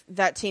with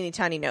that teeny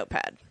tiny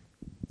notepad.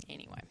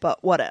 Anyway.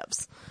 But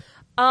whatevs.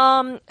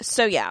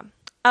 So yeah.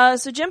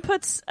 So Jim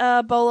puts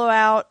Bolo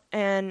out,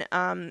 and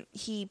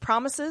he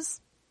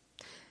promises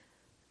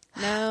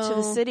to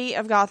the city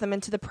of Gotham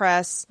and to the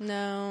press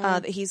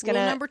that he's going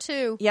to... number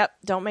 2. Yep.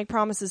 Don't make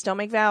promises. Don't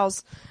make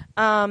vows.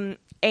 And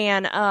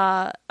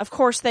of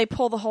course they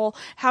pull the whole,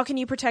 how can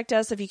you protect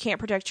us if you can't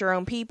protect your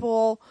own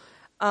people?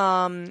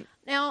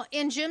 Now,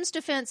 in Jim's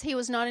defense, he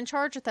was not in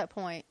charge at that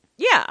point.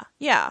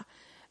 Yeah.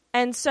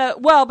 And so,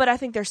 but I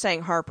think they're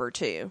saying Harper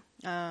too.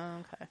 Oh,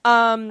 okay.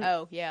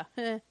 Oh, yeah.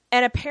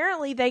 And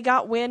apparently they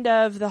got wind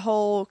of the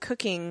whole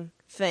cooking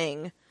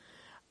thing.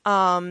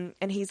 And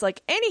he's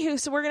like, anywho,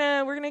 so we're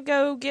gonna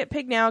go get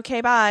Pig now.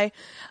 Okay, bye.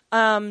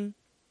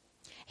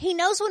 He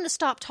knows when to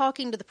stop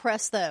talking to the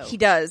press, though. He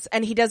does.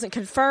 And he doesn't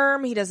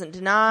confirm. He doesn't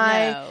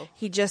deny. No.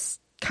 He just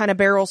kind of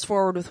barrels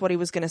forward with what he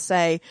was going to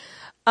say.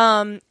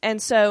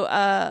 And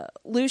so,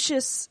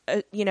 Lucius,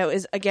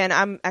 is, again,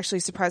 I'm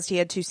actually surprised he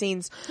had 2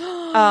 scenes.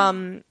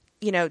 They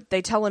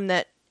tell him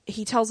that,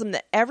 he tells him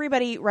that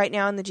everybody right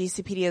now in the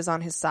GCPD is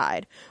on his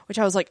side, which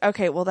I was like,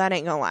 okay, well, that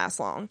ain't gonna last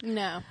long.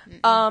 No.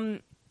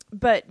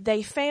 But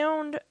they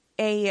found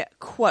a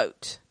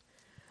quote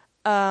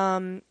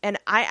And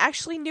I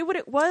actually knew what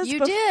it was You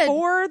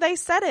before they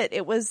said it.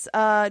 It was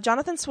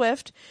Jonathan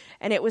Swift,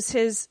 and it was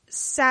his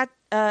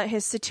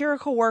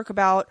satirical work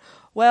about,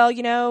 well,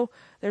 you know,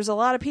 there's a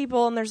lot of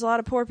people and there's a lot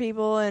of poor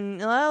people, and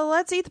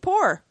let's eat the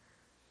poor.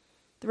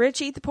 The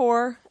rich eat the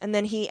poor, and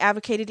then he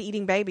advocated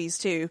eating babies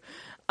too.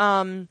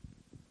 And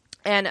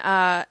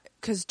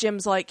because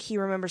Jim's like, he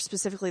remembers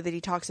specifically that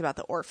he talks about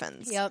the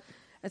orphans. Yep.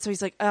 And so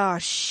he's like, oh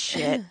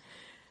shit.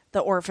 The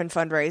orphan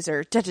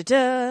fundraiser. Da da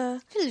da.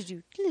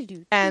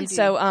 And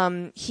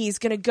so he's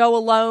gonna go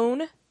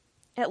alone.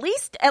 At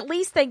least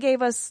they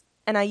gave us,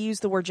 and I use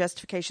the word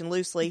justification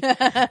loosely,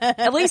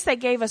 at least they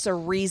gave us a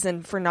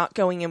reason for not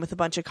going in with a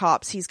bunch of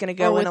cops. He's gonna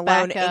go in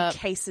alone in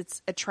case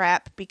it's a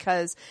trap,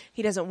 because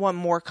he doesn't want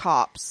more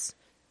cops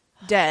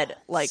dead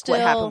like what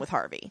happened with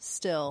Harvey.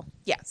 Still.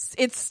 Yes.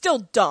 It's still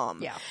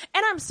dumb. Yeah.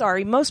 And I'm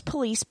sorry, most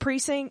police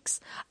precincts,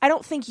 I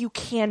don't think you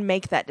can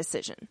make that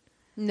decision.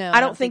 No.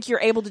 I don't think you're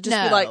able to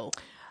just be like, no,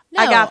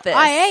 I got this.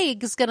 IA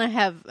is going to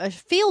have a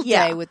field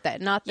day with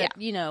that. Not that,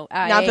 you know,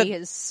 IA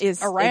is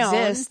around.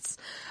 Exists.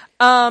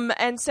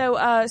 And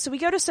so we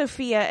go to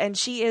Sophia, and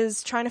she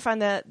is trying to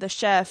find the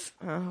chef.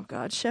 Oh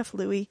God, Chef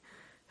Louis,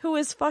 who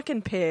is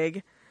fucking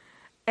pig.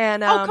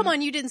 And oh, come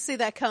on, you didn't see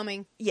that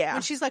coming. Yeah.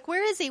 When she's like,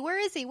 where is he? Where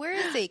is he? Where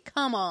is he?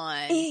 Come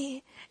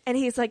on. And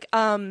he's like,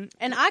 and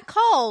I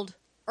called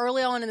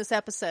early on in this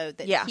episode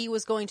that he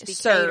was going to be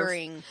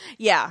catering.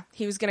 Yeah,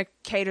 he was going to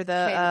cater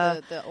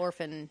the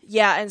orphan.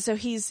 Yeah, and so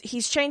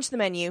he's changed the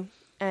menu,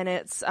 and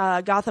it's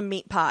Gotham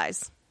meat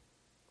pies,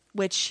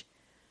 which,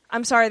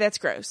 I'm sorry, that's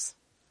gross.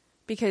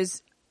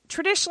 Because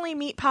traditionally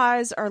meat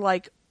pies are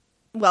like,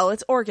 well,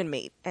 it's organ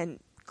meat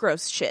and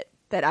gross shit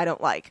that I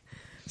don't like.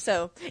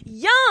 So,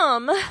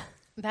 yum!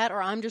 That,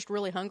 or I'm just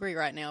really hungry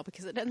right now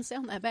because it doesn't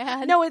sound that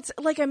bad. No, it's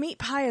like a meat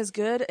pie is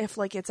good if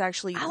like it's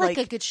actually I like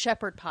a good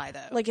shepherd pie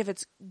though. Like if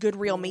it's good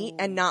real meat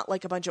and not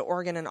like a bunch of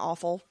organ and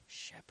offal.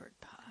 Shepherd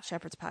pie.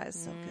 Shepherd's pie is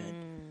so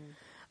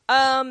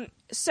good.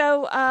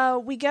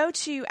 So we go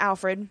to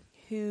Alfred,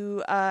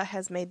 who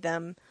has made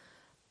them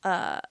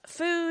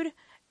food,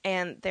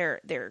 and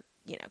they're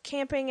you know,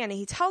 camping, and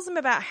he tells them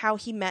about how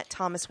he met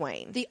Thomas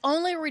Wayne. The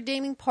only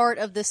redeeming part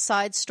of this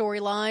side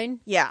storyline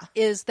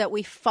is that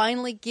we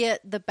finally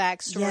get the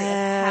backstory of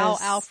how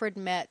Alfred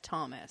met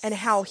Thomas. And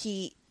how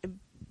he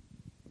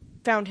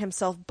found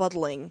himself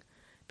buttling.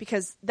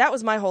 Because that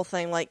was my whole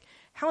thing. Like,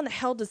 how in the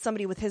hell did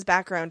somebody with his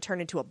background turn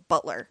into a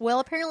butler?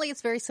 Well, apparently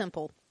it's very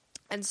simple.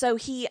 And so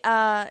he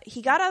got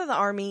out of the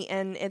army,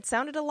 and it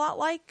sounded a lot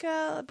like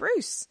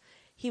Bruce.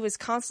 He was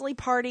constantly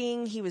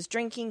partying, he was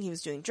drinking, he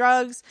was doing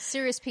drugs.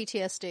 Serious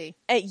PTSD.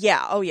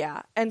 Yeah, oh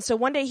yeah. And so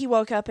one day he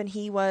woke up and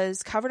he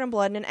was covered in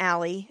blood in an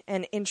alley,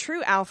 and in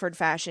true Alfred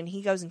fashion,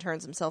 he goes and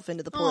turns himself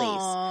into the police.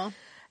 Aww.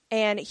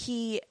 And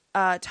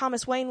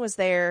Thomas Wayne was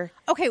there.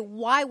 Okay,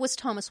 why was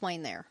Thomas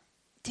Wayne there?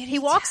 He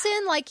walks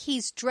in like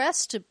he's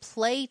dressed to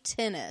play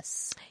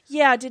tennis.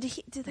 Yeah, did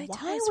they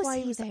tell us why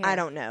he was there? I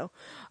don't know.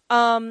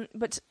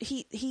 But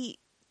he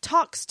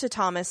talks to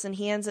Thomas, and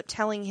he ends up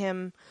telling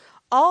him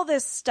all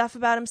this stuff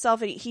about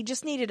himself. He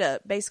just needed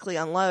to basically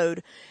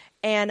unload.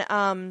 And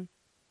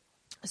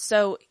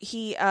so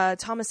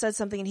Thomas said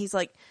something, and he's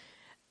like,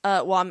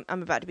 well,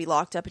 I'm about to be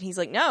locked up. And he's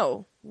like,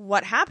 no,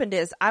 what happened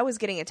is I was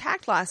getting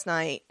attacked last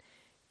night,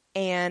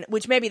 and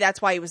which maybe that's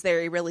why he was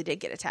there. He really did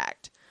get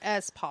attacked.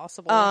 As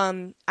possible.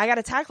 I got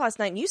attacked last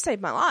night, and you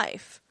saved my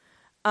life.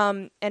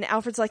 And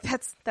Alfred's like,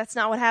 that's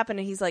not what happened.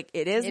 And he's like,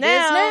 it is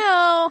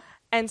now.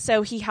 And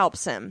so he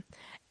helps him.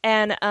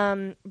 And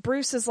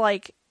Bruce is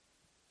like,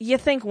 you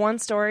think one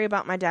story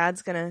about my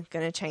dad's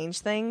gonna change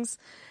things,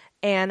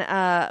 and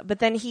but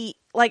then he,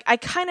 like, I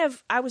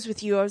was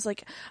with you. I was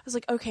like,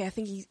 okay, I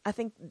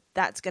think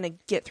that's gonna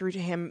get through to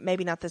him.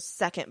 Maybe not this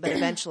second, but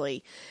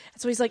eventually.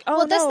 And so he's like, oh,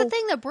 well, that's the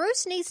thing that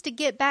Bruce needs to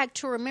get back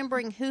to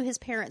remembering who his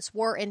parents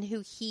were and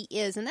who he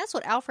is, and that's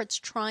what Alfred's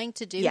trying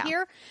to do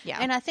here. Yeah.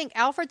 And I think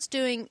Alfred's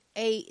doing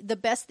the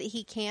best that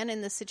he can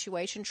in this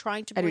situation,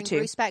 trying to bring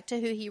Bruce back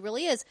to who he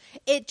really is.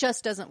 It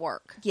just doesn't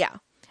work. Yeah.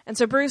 And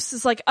so Bruce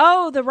is like,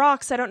 oh, the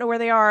rocks, I don't know where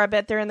they are. I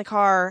bet they're in the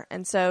car.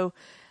 And so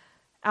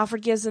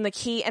Alfred gives him the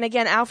key. And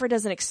again, Alfred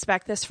doesn't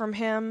expect this from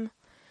him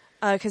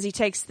because he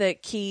takes the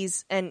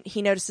keys and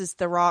he notices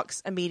the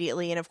rocks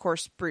immediately. And, of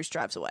course, Bruce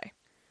drives away.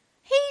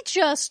 He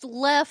just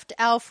left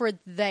Alfred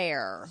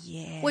there.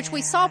 Yeah. Which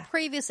we saw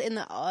previous in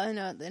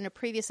a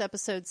previous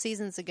episode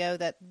seasons ago,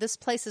 that this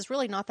place is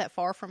really not that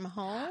far from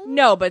home.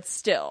 No, but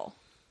still.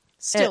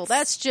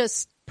 That's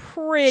just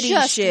pretty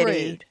shitty.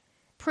 Rude.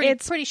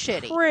 It's pretty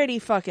shitty. Pretty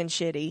fucking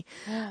shitty.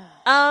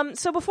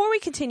 So before we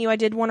continue, I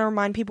did want to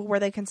remind people where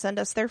they can send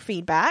us their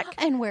feedback.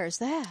 And where's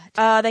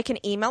that? They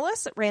can email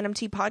us at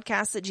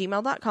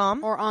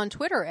randomtpodcasts@gmail.com. Or on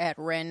Twitter at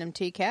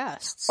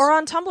randomtcasts. Or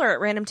on Tumblr at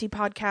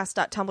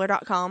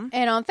randomtpodcast.tumblr.com.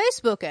 And on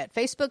Facebook at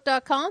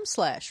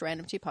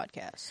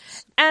facebook.com/randomtpodcasts.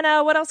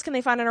 And what else can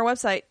they find on our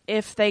website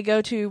if they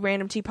go to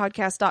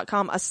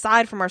randomtpodcast.com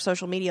aside from our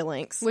social media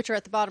links? Which are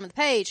at the bottom of the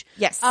page.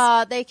 Yes.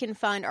 They can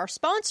find our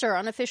sponsor,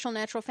 Unofficial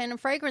Natural Fandom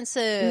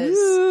Fragrances.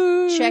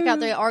 Ooh. Check out,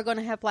 they are going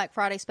to have Black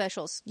Friday specials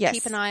socials. Yes.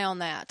 Keep an eye on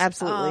that.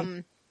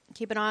 Absolutely.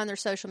 Keep an eye on their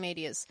social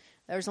medias.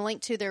 There's a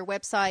link to their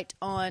website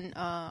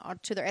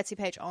to their Etsy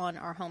page on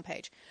our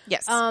homepage.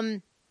 Yes.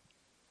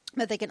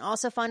 But they can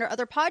also find our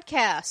other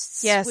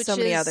podcasts. Yes, which so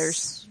many is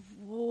others.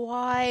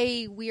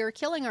 Why we are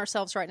killing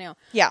ourselves right now.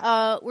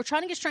 Yeah. We're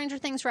trying to get Stranger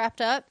Things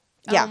wrapped up.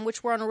 Yeah.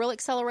 Which we're on a real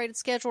accelerated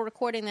schedule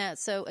recording that.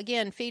 So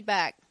again,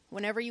 feedback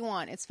whenever you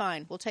want. It's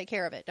fine. We'll take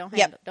care of it. Don't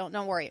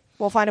worry.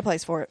 We'll find a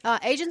place for it.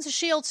 Agents of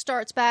S.H.I.E.L.D.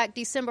 starts back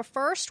December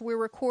 1st. We're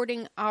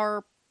recording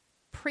our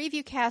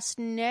preview cast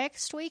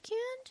next weekend.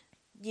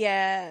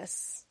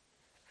 Yes.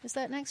 Is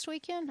that next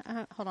weekend?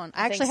 Hold on.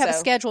 I I actually think have a so.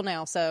 schedule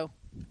now, so.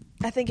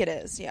 I think it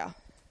is, yeah.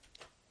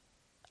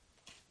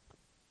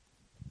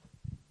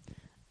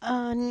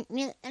 The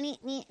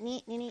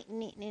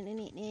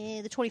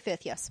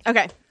 25th, yes.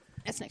 Okay.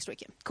 That's next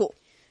weekend. Cool.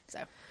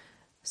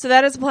 So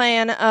that is the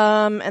plan.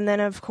 And then,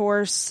 of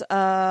course,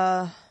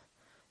 there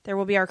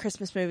will be our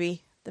Christmas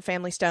movie, The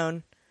Family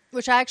Stone.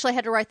 Which I actually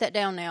had to write that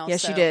down now.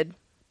 Yes, you did.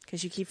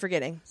 Because you keep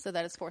forgetting. So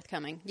that is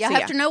forthcoming. Yeah, I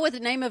have to know what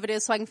the name of it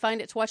is so I can find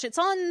it to watch. It's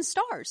on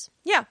Stars.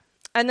 Yeah.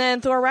 And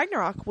then Thor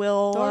Ragnarok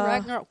will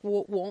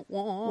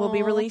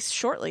be released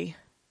shortly.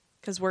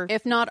 Because we're...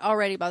 If not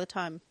already by the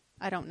time...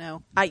 I don't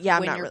know. I'm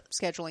when not you're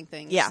scheduling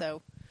things. Yeah.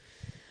 So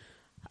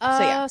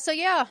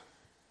yeah.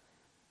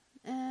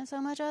 And so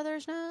much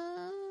others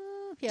know.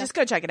 Yeah. Just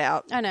go check it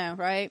out. I know,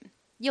 right?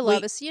 You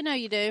love us. You know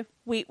you do.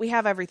 We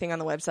have everything on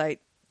the website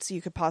so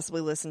you could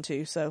possibly listen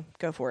to, so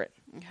go for it.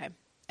 Okay.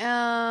 You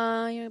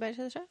want to go back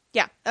to the show?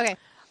 Yeah. Okay.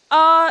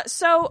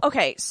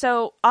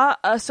 So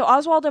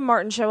Oswald and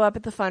Martin show up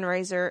at the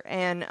fundraiser,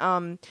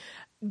 and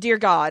dear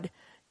God,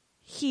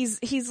 he's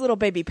little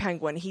baby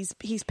penguin. He's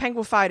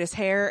penguified his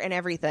hair and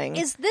everything.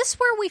 Is this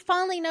where we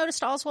finally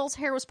noticed Oswald's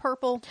hair was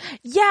purple?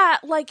 Yeah,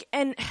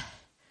 and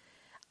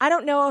I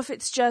don't know if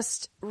it's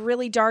just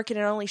really dark and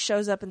it only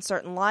shows up in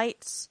certain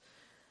lights,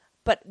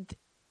 but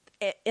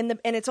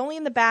it's only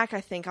in the back,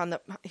 I think, on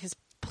his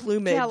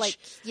plumage.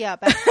 Yeah,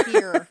 back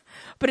here.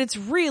 But it's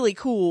really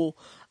cool.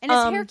 And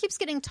his hair keeps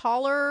getting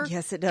taller.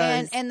 Yes, it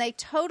does. And they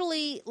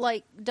totally,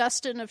 like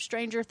Dustin of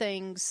Stranger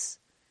Things.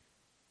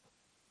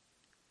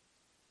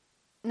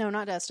 No,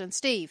 not Dustin.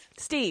 Steve.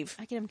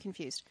 I get him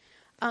confused.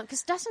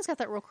 Because Dustin's got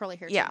that real curly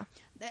hair, too. Yeah.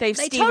 They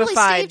totally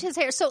Steved his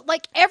hair. So,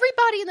 like,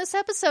 everybody in this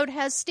episode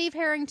has Steve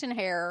Harrington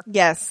hair.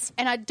 Yes.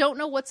 And I don't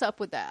know what's up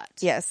with that.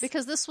 Yes.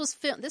 Because this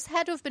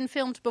had to have been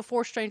filmed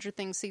before Stranger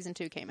Things Season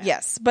 2 came out.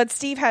 Yes. But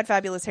Steve had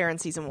fabulous hair in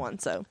Season 1,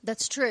 so.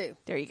 That's true.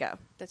 There you go.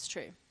 That's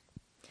true.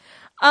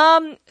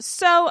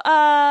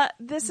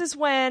 This is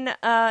when,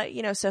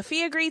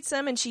 Sophia greets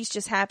him and she's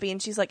just happy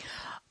and she's like,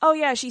 oh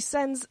yeah, she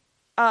sends,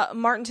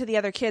 Martin to the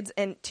other kids.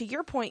 And to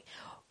your point,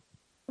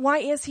 why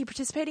is he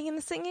participating in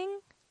the singing?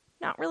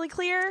 Not really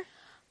clear.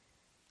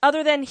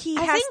 Other than I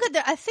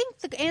think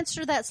the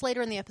answer to that's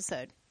later in the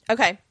episode.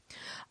 Okay.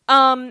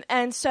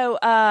 And so,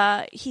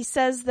 he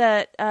says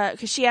that,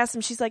 cause she asks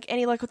him, she's like,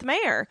 any luck with the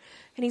mayor?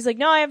 And he's like,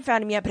 no, I haven't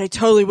found him yet, but I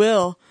totally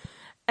will.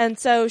 And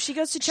so she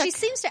goes to check. She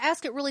seems to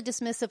ask it really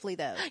dismissively,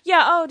 though.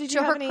 Yeah. Oh, did you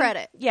have her any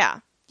credit? Yeah.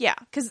 Yeah.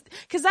 Cause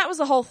that was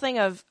the whole thing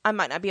of, I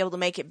might not be able to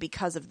make it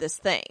because of this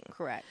thing.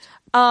 Correct.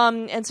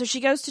 And so she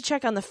goes to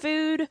check on the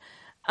food.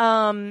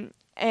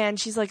 And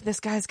she's like, this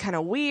guy's kind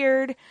of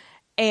weird.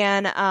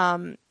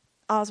 And,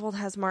 Oswald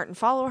has Martin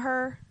follow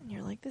her. And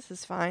you're like, this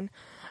is fine.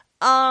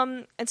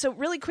 And so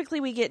really quickly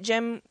we get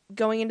Jim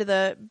going into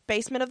the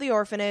basement of the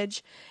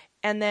orphanage.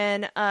 And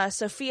then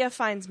Sophia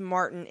finds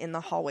Martin in the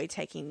hallway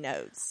taking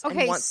notes and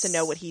wants to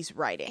know what he's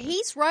writing.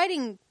 He's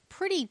writing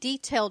pretty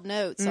detailed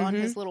notes on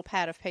his little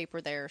pad of paper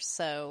there,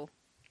 so...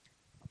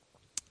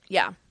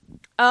 Yeah.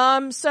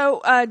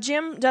 So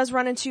Jim does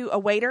run into a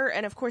waiter,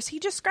 and of course he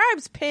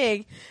describes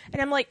Pig, and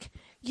I'm like,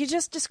 you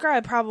just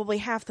described probably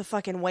half the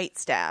fucking wait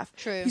staff.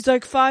 True. He's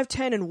like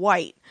 5'10" and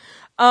white.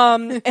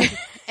 And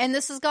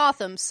this is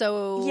Gotham,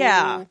 so...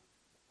 Yeah.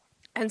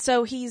 And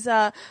so he's,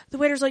 the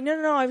waiter's like,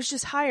 no, I was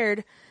just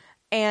hired.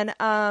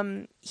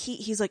 And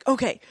he's like,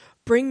 okay,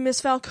 bring Miss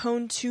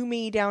Falcone to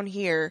me down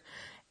here.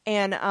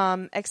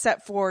 And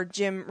except for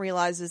Jim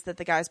realizes that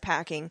the guy's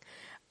packing,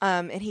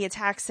 and he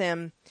attacks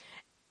him.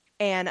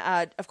 And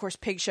of course,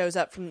 Pig shows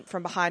up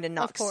from behind and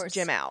knocks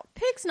Jim out.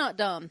 Pig's not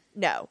dumb.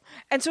 No.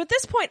 And so at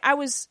this point,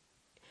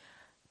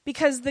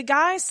 because the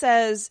guy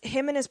says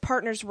him and his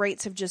partner's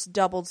rates have just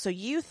doubled, so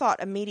you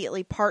thought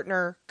immediately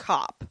partner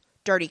cop,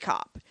 dirty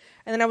cop.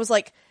 And then I was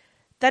like,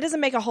 that doesn't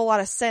make a whole lot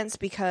of sense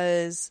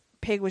because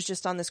Pig was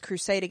just on this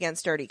crusade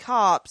against dirty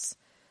cops.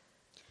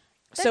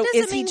 So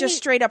is he just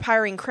straight up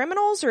hiring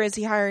criminals, or is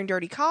he hiring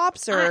dirty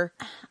cops? Or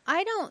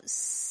I don't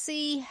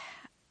see.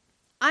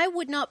 I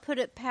would not put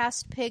it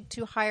past Pig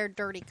to hire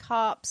dirty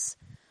cops.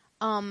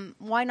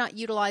 Why not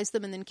utilize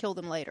them and then kill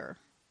them later?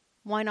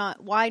 Why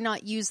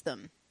not use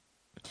them?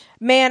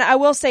 Man, I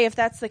will say if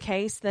that's the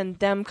case, then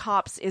them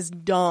cops is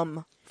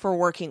dumb for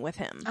working with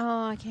him.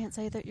 Oh, I can't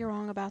say that you're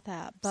wrong about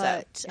that.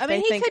 But, So, I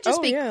mean, he could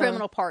just be yeah.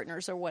 criminal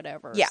partners or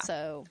whatever. Yeah.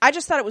 So, I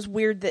just thought it was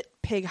weird that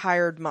Pig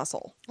hired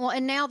Muscle. well,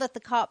 and now that the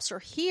cops are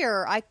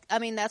here, I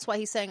mean, that's why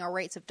he's saying our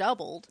rates have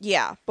doubled.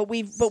 Yeah, but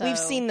we've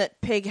seen that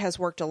Pig has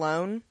worked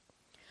alone.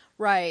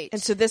 Right.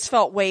 And so this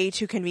felt way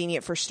too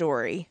convenient for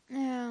story.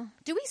 Yeah.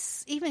 Do we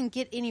even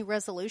get any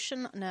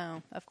resolution?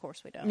 No, of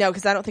course we don't. No,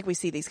 because I don't think we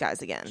see these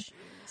guys again. Jeez.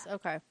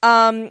 Okay.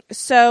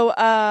 So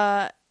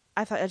I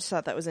just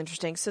thought that was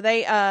interesting. So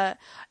they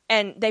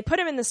put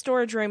him in the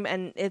storage room,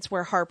 and it's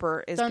where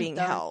Harper is being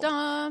held.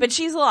 But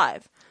she's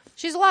alive.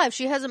 She's alive.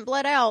 She hasn't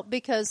bled out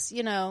because,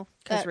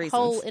 that reasons.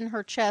 hole in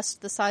her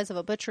chest the size of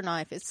a butcher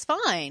knife. It's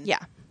fine. Yeah,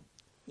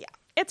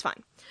 it's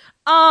fine.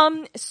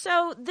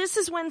 So this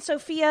is when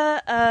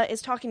Sophia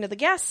is talking to the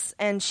guests,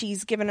 and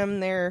she's giving them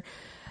their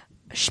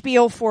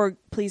spiel for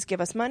please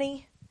give us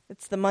money.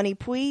 It's the money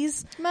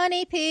please.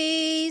 Money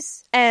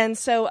please. And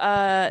so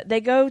they're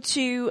going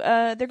to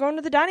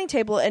the dining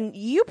table, and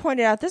you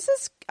pointed out this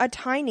is a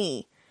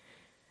tiny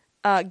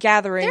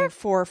gathering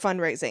for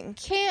fundraising.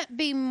 Can't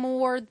be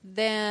more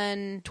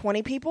than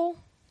 20 people?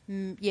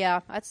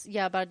 Yeah, that's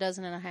about a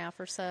dozen and a half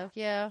or so.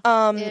 Yeah.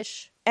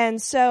 Ish.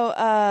 And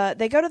so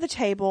they go to the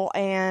table,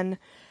 and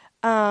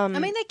I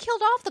mean, they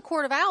killed off the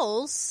Court of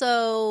Owls,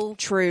 so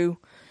true.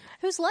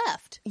 Who's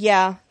left?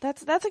 Yeah,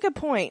 that's a good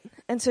point.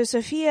 And so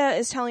Sophia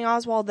is telling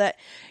Oswald that,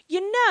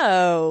 it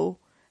might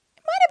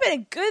have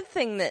been a good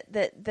thing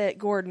that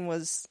Gordon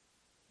was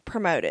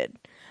promoted,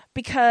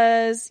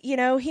 because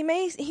he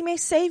may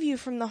save you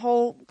from the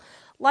whole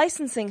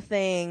licensing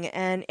thing,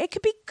 and it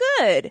could be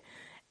good.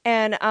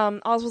 And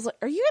Oswald's like,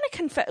 "Are you going to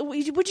confess?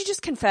 Would you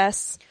just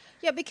confess?"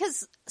 Yeah,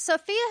 because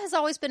Sophia has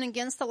always been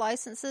against the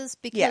licenses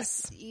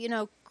because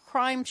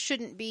crime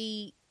shouldn't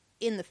be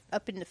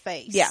up in the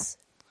face. Yeah.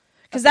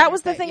 Because that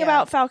was the thing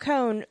about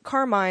Falcone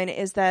Carmine,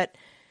 is that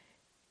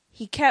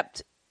he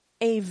kept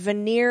a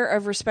veneer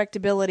of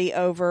respectability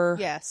over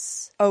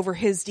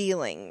his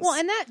dealings. Well,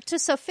 and that to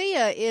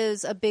Sophia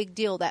is a big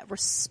deal, that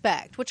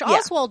respect, which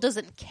Oswald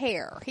doesn't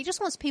care. He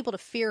just wants people to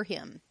fear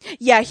him.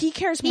 Yeah, he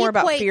cares more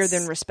about fear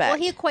than respect. Well,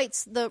 he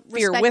equates the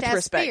fear respect with as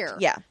respect. Fear.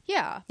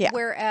 Yeah.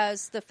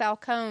 Whereas the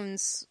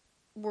Falcones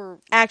were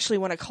actually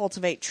want to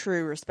cultivate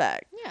true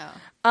respect. Yeah.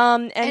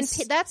 And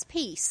that's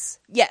peace.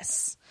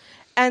 Yes.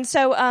 And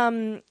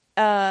so,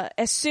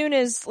 as soon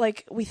as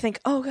we think,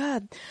 oh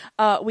God,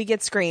 we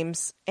get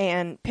screams,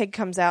 and Pig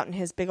comes out in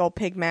his big old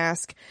pig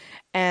mask,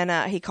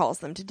 and he calls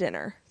them to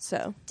dinner.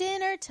 So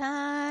dinner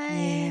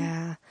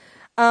time.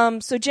 Yeah.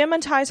 So Jim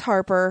unties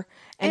Harper,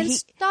 and he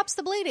stops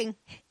the bleeding.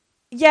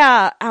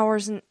 Yeah,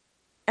 hours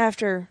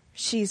after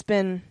she's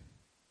been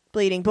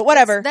bleeding, but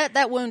whatever.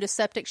 That wound is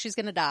septic. She's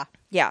gonna die.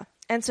 Yeah.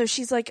 And so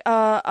she's like,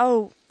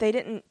 oh, they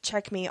didn't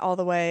check me all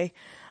the way.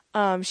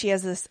 She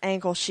has this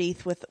ankle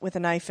sheath with a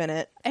knife in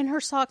it. And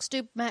her socks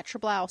do match her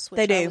blouse, which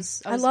they do. I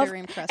was very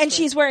impressed with.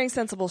 She's wearing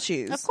sensible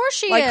shoes. Of course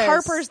she is. Like,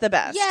 Harper's the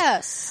best.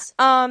 Yes.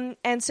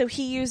 And so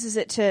he uses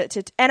it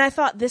to and I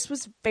thought this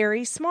was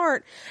very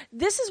smart.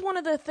 This is one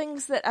of the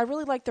things that I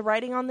really like the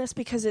writing on this,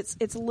 because it's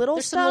little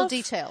There's stuff. some little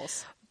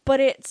details.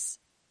 But it's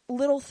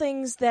little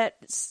things that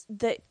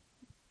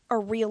are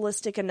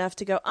realistic enough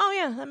to go, oh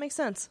yeah, that makes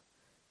sense.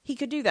 He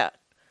could do that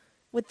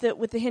with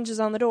the hinges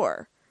on the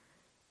door.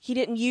 He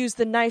didn't use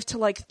the knife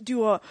to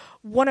do a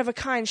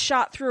one-of-a-kind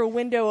shot through a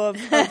window of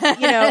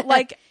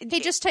he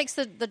just takes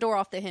the door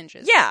off the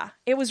hinges. Yeah,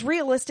 it was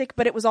realistic,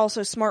 but it was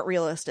also smart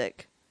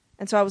realistic.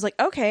 And so I was like,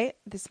 okay,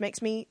 this makes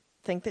me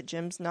think that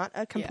Jim's not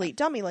a complete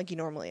dummy like he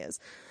normally is.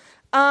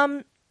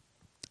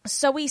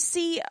 So we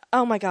see,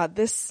 oh my God,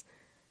 this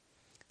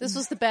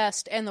was the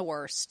best and the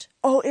worst.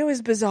 Oh, it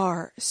was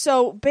bizarre.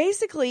 So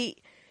basically,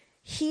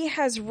 he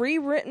has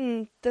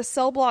rewritten the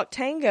Cell Block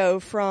Tango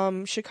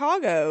from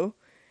Chicago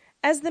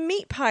as the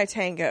Meat Pie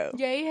Tango.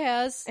 Yeah, he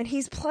has. And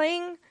he's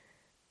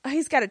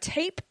got a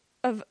tape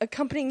of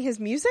accompanying his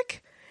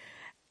music.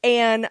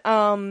 And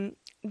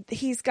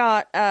he's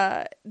got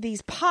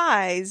these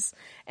pies,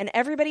 and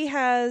everybody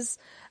has,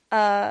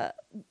 part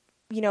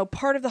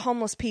of the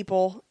homeless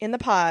people in the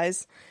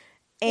pies.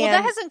 And, well,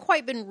 that hasn't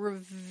quite been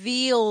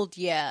revealed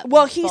yet.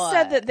 Well, he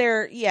said that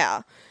they're,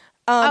 yeah.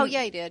 Oh,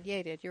 yeah, he did. Yeah,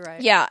 he did. You're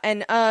right. Yeah,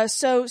 and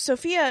so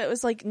Sophia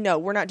was like, no,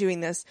 we're not doing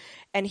this.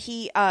 And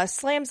he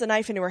slams the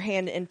knife into her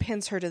hand and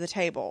pins her to the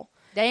table.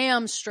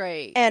 Damn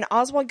straight. And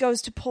Oswald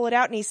goes to pull it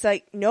out, and he's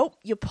like, nope,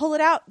 you pull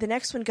it out, the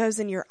next one goes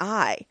in your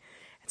eye.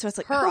 And so it's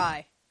like, her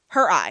eye.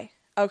 Her eye.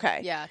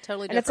 Okay. Yeah,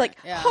 totally different. And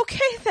it's like,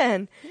 okay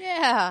then.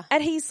 Yeah.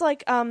 And he's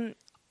like,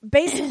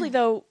 basically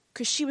though,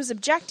 because she was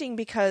objecting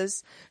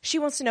because she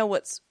wants to know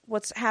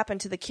what's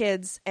happened to the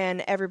kids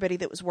and everybody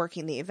that was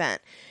working the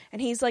event. And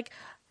he's like,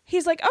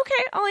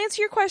 okay, I'll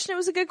answer your question. It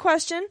was a good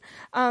question.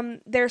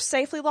 They're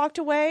safely locked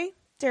away.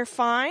 They're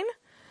fine.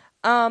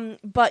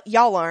 But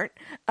y'all aren't,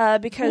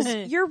 because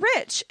you're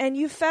rich and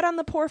you've fed on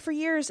the poor for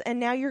years, and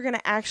now you're going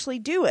to actually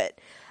do it.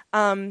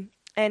 And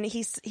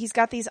he's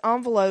got these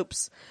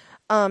envelopes,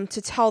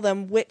 to tell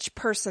them which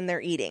person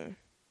they're eating.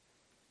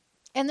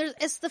 And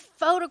it's the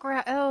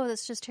photograph. Oh,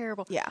 that's just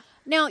terrible. Yeah.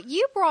 Now,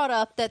 you brought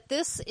up that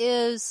this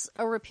is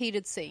a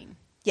repeated scene.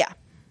 Yeah.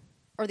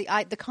 Or the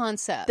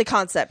concept. The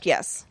concept,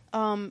 yes.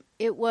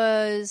 It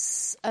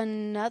was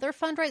another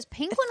fundraiser.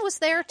 Penguin was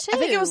there, too. I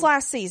think it was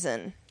last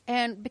season.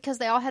 And because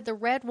they all had the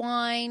red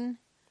wine.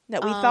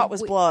 That we thought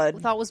was blood.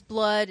 We thought was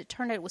blood. It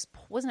turned out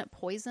wasn't it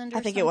poisoned or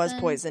I think something? it was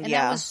poisoned, and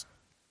yeah. that was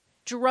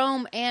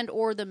Jerome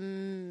or the...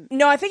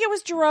 No, I think it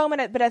was Jerome,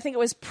 but I think it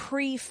was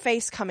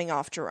pre-face coming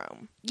off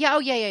Jerome. Yeah,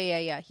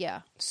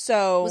 yeah.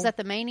 So... Was that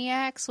the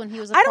Maniacs when he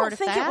was I don't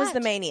think it was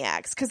the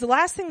Maniacs, because the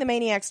last thing the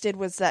Maniacs did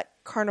was that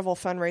carnival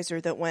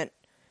fundraiser that went...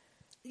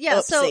 Yeah,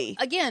 Oopsie.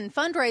 So, again,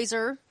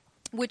 fundraiser,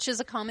 which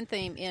is a common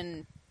theme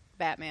in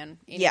Batman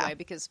anyway,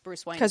 because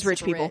Bruce Wayne is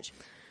rich people. rich.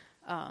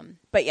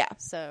 But yeah.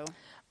 So...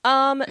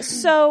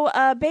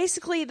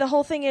 basically the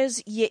whole thing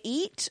is you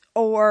eat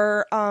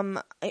or,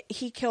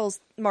 he kills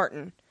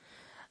Martin.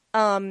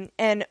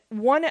 And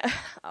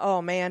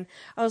oh man,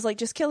 I was like,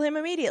 just kill him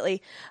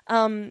immediately.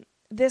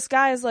 This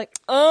guy is like,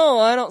 oh,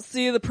 I don't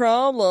see the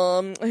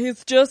problem.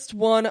 He's just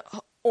one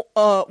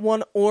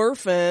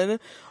orphan.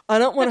 I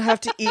don't want to have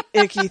to eat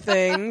icky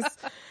things.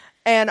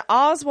 And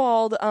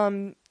Oswald,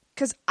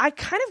 cause I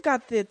kind of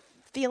got the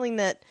feeling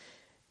that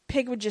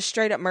Pig would just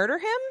straight up murder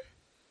him.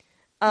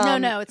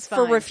 No, it's fine.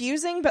 For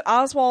refusing, but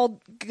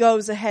Oswald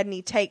goes ahead and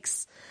he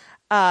takes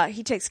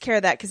care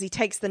of that because he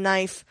takes the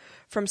knife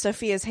from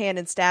Sophia's hand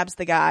and stabs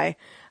the guy.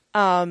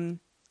 And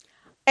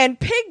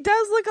Pig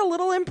does look a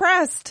little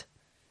impressed.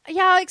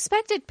 Yeah, I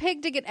expected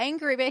Pig to get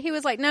angry, but he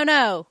was like,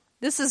 no,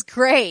 this is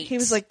great. He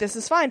was like, this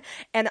is fine.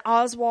 And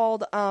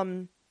Oswald,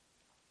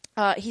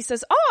 he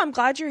says, oh, I'm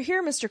glad you're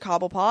here, Mr.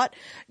 Cobblepot.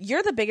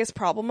 You're the biggest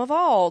problem of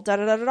all.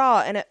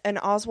 Da-da-da-da-da. And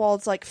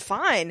Oswald's like,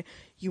 fine.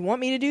 You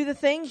want me to do the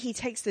thing? He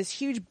takes this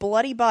huge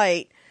bloody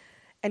bite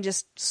and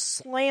just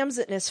slams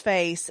it in his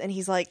face. And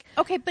he's like...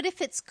 Okay, but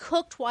if it's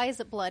cooked, why is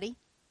it bloody?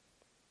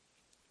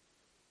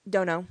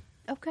 Don't know.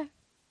 Okay.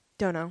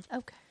 Don't know.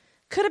 Okay.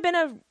 Could have been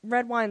a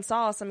red wine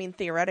sauce, I mean,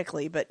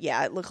 theoretically. But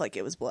yeah, it looked like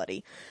it was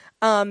bloody.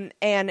 And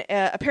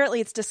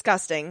apparently it's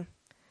disgusting.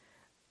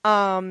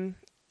 And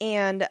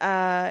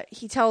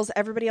he tells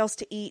everybody else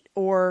to eat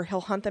or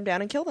he'll hunt them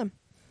down and kill them.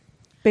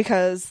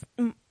 Because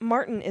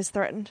Martin is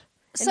threatened.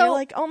 And you're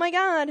like, oh my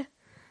god.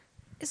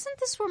 Isn't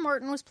this where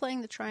Martin was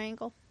playing the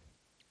triangle?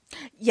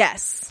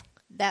 Yes.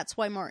 That's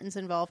why Martin's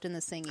involved in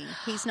the singing.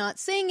 He's not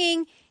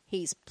singing,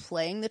 he's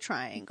playing the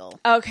triangle.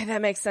 Okay, that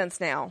makes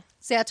sense now.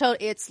 See, I told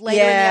it's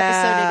later in the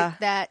episode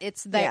that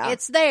it's there. Yeah.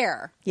 It's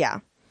there. Yeah.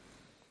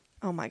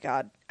 Oh my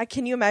god.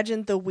 Can you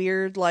imagine the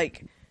weird,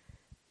 like,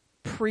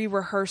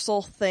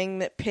 pre-rehearsal thing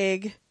that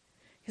Pig...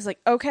 He's like,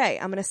 okay,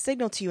 I'm going to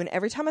signal to you, and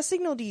every time I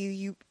signal to you,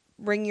 you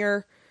ring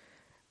your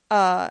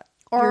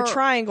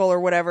triangle or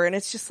whatever, and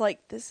it's just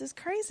like, this is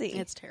crazy.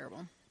 It's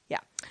terrible. Yeah.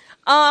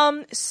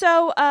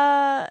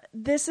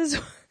 This is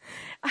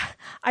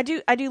I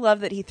do love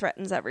that he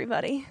threatens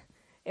everybody.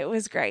 It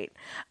was great.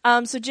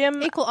 So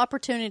Jim, equal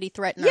opportunity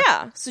threatener.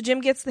 Yeah. So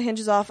Jim gets the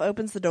hinges off,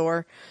 opens the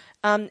door.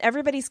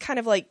 Everybody's kind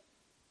of like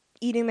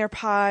eating their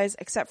pies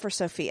except for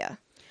Sophia,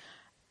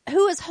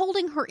 who is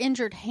holding her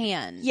injured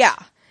hand. Yeah.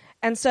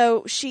 And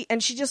so she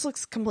just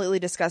looks completely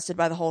disgusted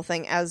by the whole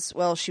thing, as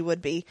well she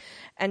would be.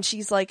 And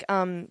she's like,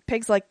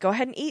 Pig's like, go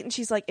ahead and eat. And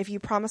she's like, if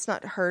you promise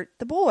not to hurt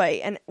the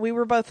boy. And we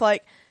were both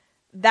like,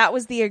 that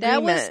was the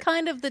agreement. That was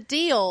kind of the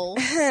deal.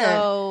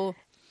 So,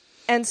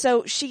 and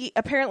so she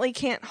apparently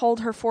can't hold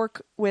her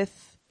fork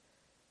with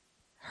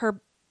her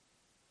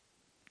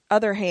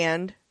other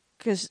hand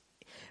because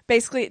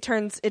basically it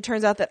turns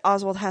out that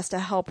Oswald has to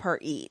help her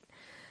eat.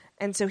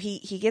 And so he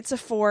gets a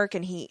fork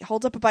and he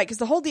holds up a bite because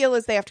the whole deal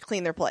is they have to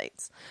clean their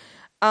plates.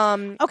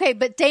 Okay,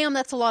 but damn,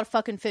 that's a lot of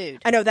fucking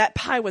food. I know, that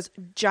pie was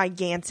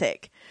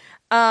gigantic.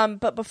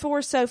 But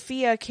before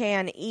Sophia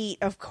can eat,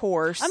 of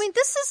course. I mean,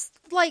 this is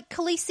like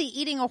Khaleesi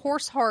eating a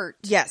horse heart.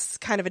 Yes,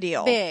 kind of a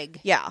deal. Big.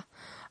 Yeah.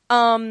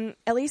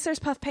 At least there's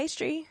puff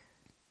pastry.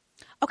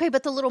 Okay,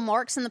 but the little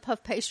marks in the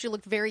puff pastry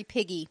look very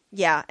piggy.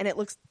 Yeah, and it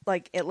looked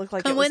like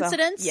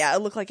coincidence?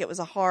 It looked like it was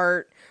a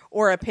heart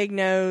or a pig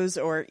nose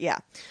or yeah.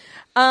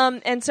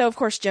 And so of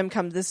course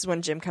this is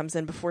when Jim comes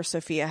in before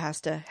Sophia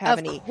has to have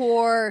any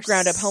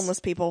ground up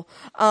homeless people.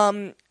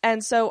 And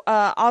so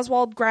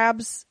Oswald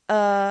grabs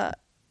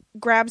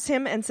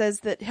him and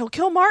says that he'll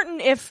kill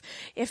Martin if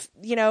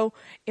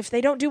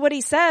they don't do what he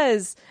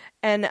says.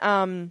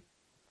 And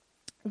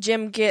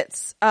Jim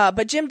gets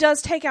but Jim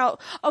does take out,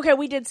 okay,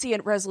 we did see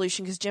a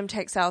resolution because Jim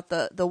takes out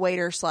the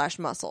waiter /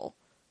 muscle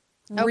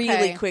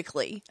really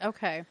quickly.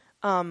 Okay.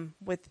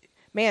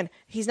 Man,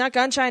 he's not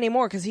gun shy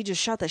anymore because he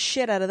just shot the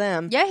shit out of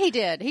them. Yeah, he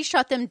did. He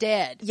shot them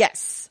dead.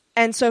 Yes.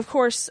 And so, of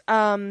course,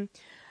 Oswald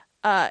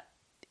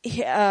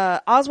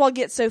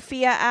gets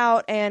Sophia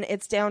out, and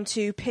it's down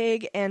to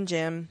Pig and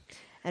Jim.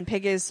 And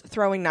Pig is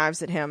throwing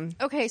knives at him.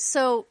 Okay,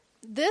 so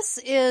this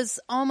is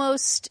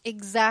almost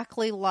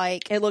exactly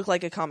like... It looked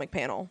like a comic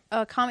panel.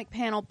 A comic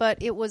panel,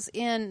 but it was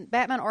in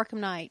Batman Arkham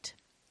Knight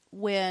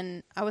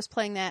when I was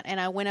playing that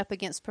and I went up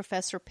against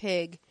Professor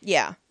Pig.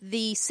 Yeah.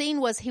 The scene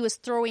was he was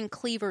throwing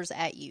cleavers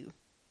at you.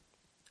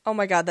 Oh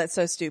my God, that's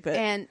so stupid.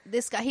 And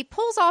this guy, he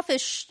pulls off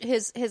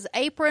his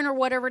apron or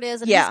whatever it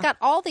is, and Yeah. he's got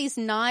all these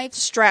knives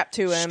strapped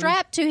to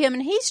him,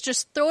 and he's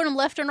just throwing them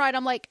left and right.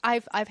 I'm like,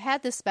 I've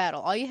had this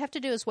battle. All you have to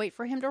do is wait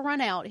for him to run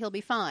out. He'll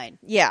be fine.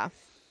 Yeah.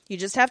 You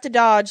just have to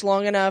dodge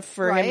long enough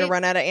for him to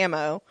run out of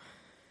ammo.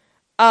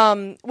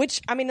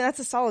 Which, I mean, that's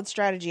a solid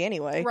strategy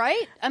anyway.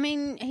 Right? I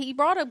mean, he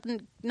brought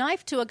a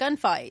knife to a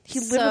gunfight. He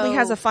literally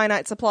has a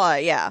finite supply,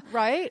 yeah.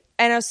 Right?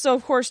 And so,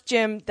 of course,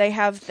 Jim, they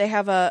have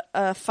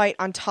a fight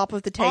on top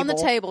of the table. On the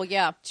table,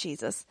 yeah.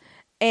 Jesus.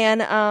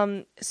 And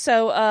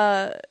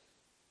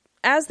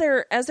as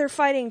they're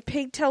fighting,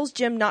 Pig tells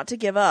Jim not to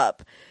give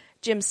up.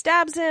 Jim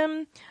stabs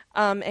him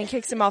and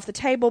kicks him off the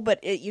table,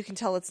 but you can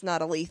tell it's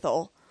not a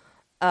lethal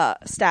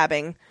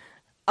stabbing.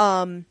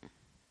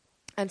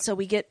 And so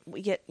we get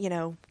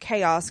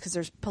chaos because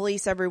there's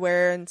police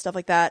everywhere and stuff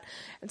like that.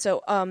 And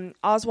so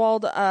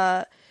Oswald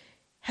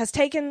has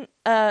taken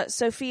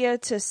Sophia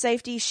to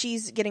safety.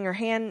 She's getting her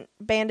hand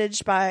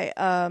bandaged by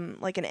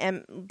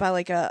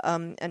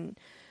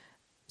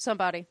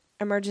somebody,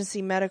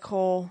 emergency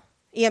medical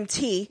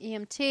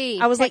EMT.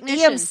 I was like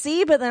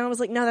EMC, but then I was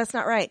like, no, that's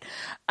not right.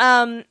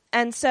 And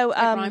so it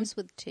rhymes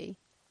with T.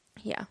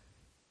 Yeah,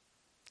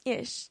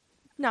 ish,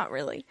 not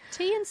really.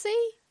 T and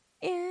C.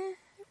 Yeah.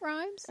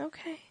 Rhymes.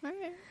 Okay. All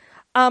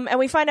right. And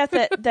we find out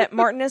that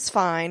Martin is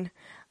fine,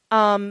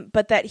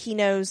 but that he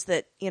knows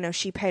that,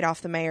 she paid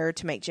off the mayor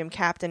to make Jim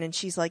captain, and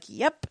she's like,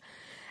 yep.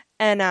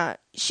 And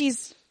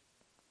she's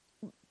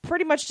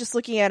pretty much just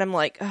looking at him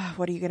like,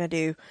 what are you going to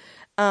do?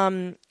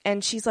 And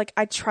she's like,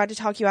 I tried to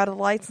talk you out of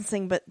the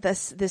licensing, but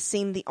this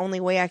seemed the only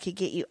way I could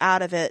get you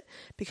out of it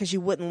because you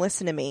wouldn't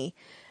listen to me.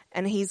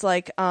 And he's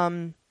like,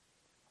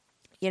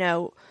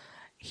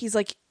 he's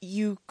like,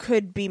 you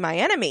could be my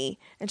enemy.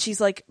 And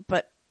she's like,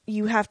 but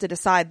you have to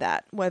decide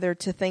that, whether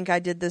to think I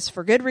did this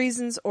for good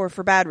reasons or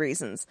for bad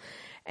reasons.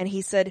 And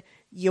he said,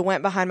 you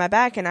went behind my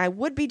back and I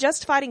would be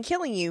justified in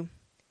killing you.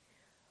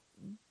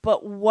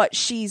 But what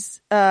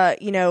she's,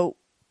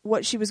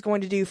 what she was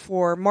going to do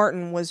for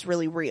Martin was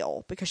really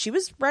real because she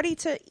was ready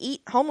to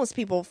eat homeless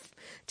people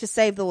to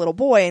save the little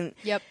boy. And,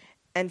 yep.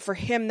 And for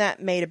him,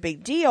 that made a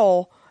big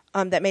deal.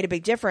 That made a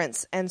big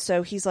difference. And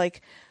so he's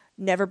like,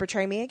 never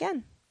betray me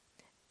again.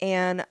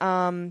 And,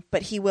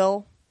 but he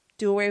will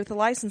do away with the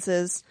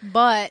licenses.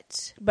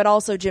 But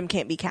also Jim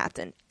can't be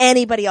captain.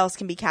 Anybody else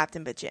can be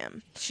captain but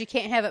Jim. She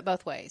can't have it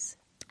both ways.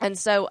 And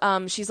so,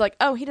 she's like,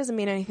 oh, he doesn't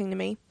mean anything to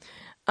me.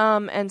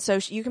 And so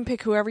you can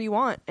pick whoever you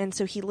want. And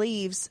so he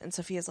leaves and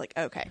Sophia's like,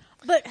 okay.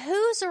 But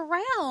who's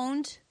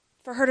around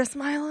for her to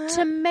smile at?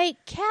 To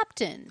make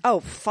captain?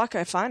 Oh, fuck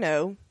if I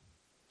know.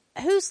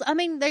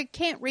 They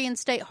can't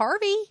reinstate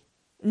Harvey.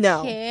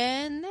 No.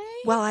 Can they?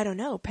 Well, I don't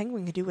know.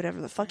 Penguin can do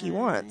whatever the fuck he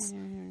wants.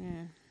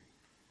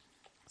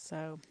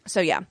 So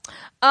yeah.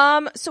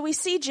 So we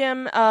see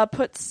Jim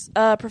puts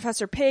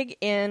Professor Pig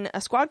in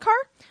a squad car.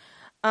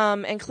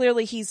 And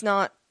clearly he's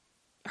not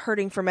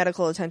hurting for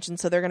medical attention,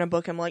 so they're going to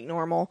book him like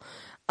normal.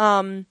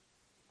 And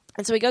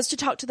so he goes to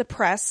talk to the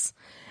press,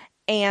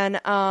 and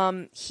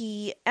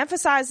he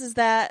emphasizes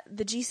that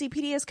the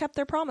GCPD has kept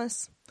their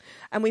promise.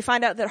 And we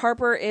find out that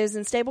Harper is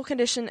in stable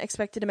condition,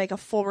 expected to make a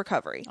full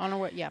recovery. On her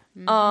way, yeah.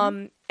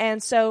 Mm-hmm.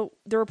 And so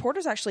the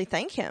reporters actually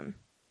thank him,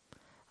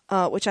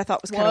 which I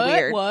thought was kind of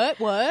weird.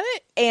 What?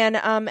 And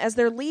as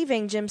they're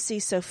leaving, Jim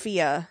sees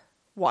Sophia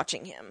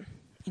watching him.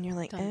 And you're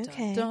like, dun,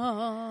 okay.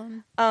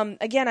 Dun, dun.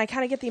 Again, I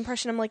kind of get the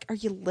impression, I'm like, are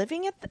you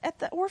living at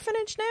the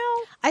orphanage now?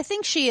 I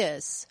think she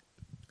is.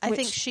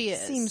 Which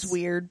seems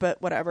weird, but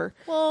whatever.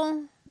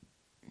 Well,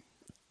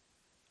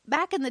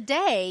 back in the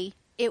day,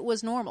 it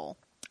was normal.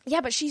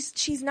 Yeah, but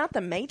she's not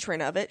the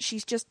matron of it.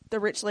 She's just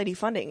the rich lady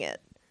funding it.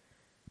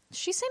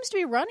 She seems to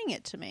be running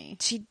it to me.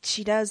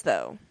 She does,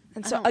 though.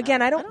 And so,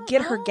 again, I don't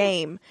get her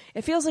game.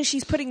 It feels like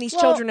she's putting these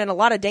children in a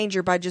lot of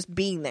danger by just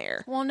being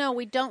there. Well, no,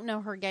 we don't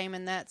know her game,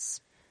 and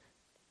that's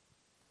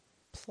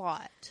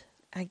plot.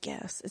 I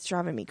guess. It's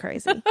driving me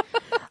crazy.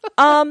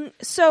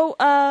 This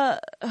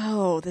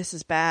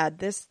is bad.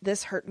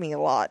 This hurt me a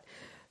lot.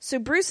 So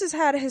Bruce has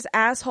had his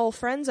asshole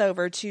friends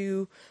over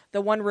to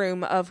the one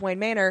room of Wayne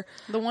Manor.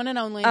 The one and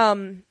only.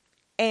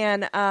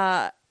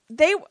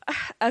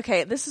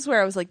 This is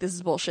where I was like, this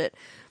is bullshit.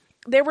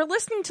 They were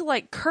listening to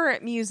like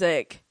current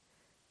music,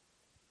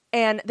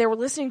 and they were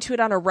listening to it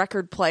on a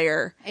record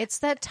player. It's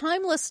that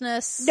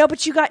timelessness. No,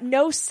 but you got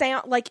no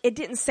sound. Like, it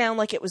didn't sound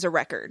like it was a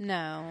record.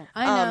 No,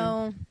 I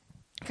know.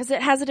 Because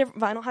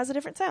vinyl has a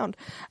different sound.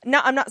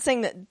 No, I'm not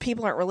saying that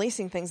people aren't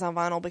releasing things on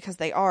vinyl because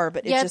they are,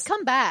 but it's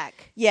come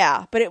back.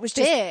 Yeah, but it was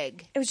just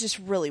big. It was just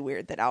really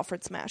weird that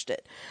Alfred smashed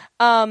it.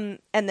 And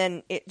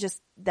then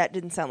that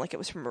didn't sound like it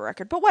was from a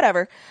record, but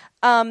whatever.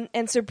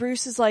 And so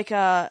Bruce is like,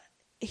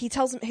 he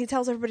tells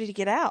everybody to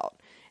get out,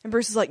 and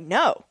Bruce is like,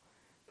 no,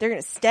 they're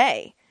gonna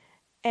stay.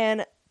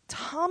 And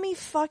Tommy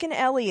fucking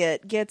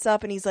Elliott gets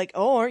up and he's like,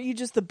 oh, aren't you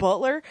just the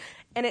butler?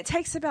 And it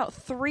takes about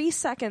 3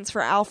 seconds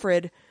for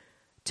Alfred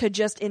to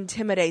just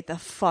intimidate the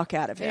fuck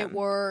out of him. It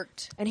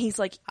worked. And he's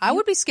like, I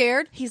would be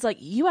scared. He's like,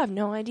 you have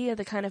no idea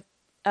the kind of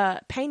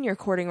pain you're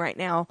courting right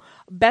now.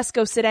 Best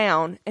go sit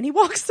down. And he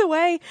walks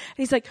away, and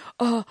he's like,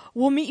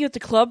 we'll meet you at the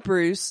club,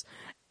 Bruce.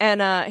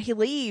 And he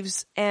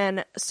leaves,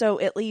 and so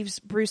it leaves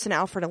Bruce and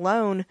Alfred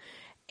alone.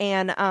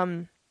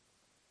 And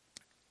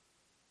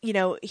he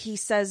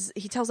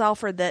tells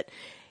Alfred that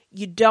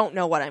you don't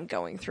know what I'm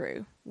going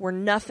through. We're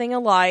nothing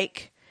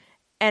alike.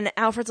 And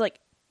Alfred's like,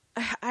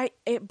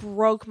 it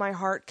broke my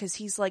heart, because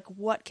he's like,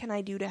 what can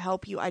I do to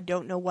help you? I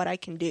don't know what I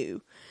can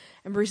do.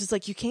 And Bruce is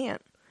like, you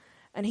can't.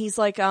 And he's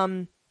like,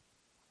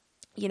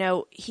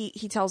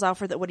 he tells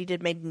Alfred that what he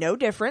did made no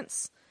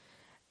difference.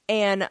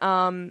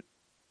 And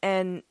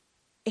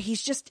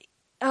he's just,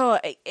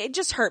 it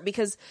just hurt,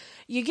 because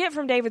you get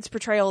from David's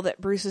portrayal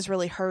that Bruce is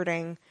really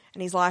hurting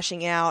and he's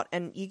lashing out,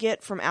 and you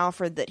get from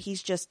Alfred that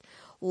he's just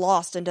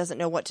lost and doesn't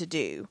know what to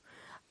do.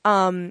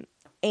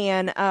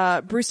 And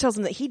Bruce tells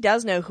him that he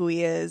does know who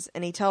he is,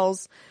 and he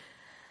tells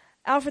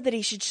Alfred that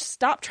he should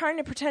stop trying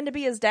to pretend to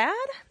be his dad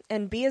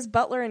and be his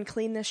butler and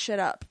clean this shit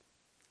up.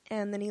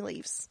 And then he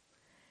leaves.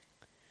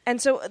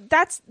 And so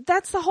that's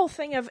the whole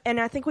thing of, and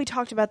I think we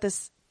talked about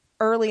this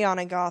early on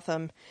in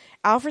Gotham.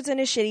 Alfred's in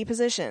a shitty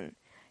position.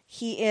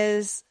 He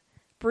is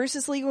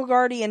Bruce's legal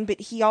guardian, but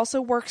he also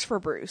works for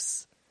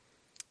Bruce.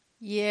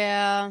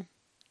 Yeah.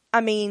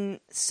 I mean,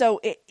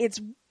 so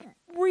it's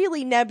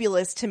really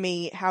nebulous to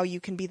me how you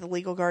can be the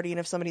legal guardian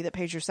of somebody that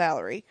pays your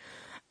salary.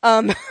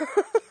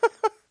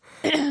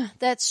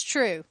 That's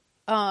true.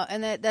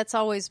 And that's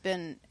always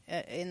been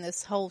in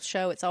this whole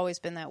show. It's always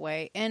been that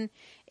way. And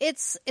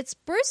it's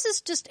Bruce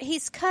is just,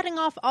 he's cutting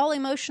off all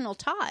emotional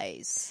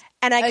ties.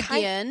 And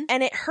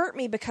and it hurt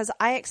me, because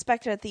I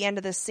expected at the end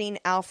of this scene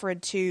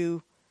Alfred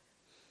to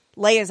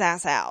lay his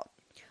ass out.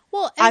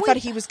 Well, I thought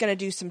he was going to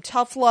do some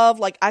tough love.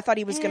 Like, I thought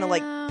he was going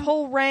to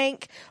pull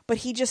rank, but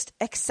he just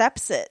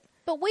accepts it.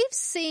 But we've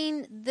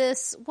seen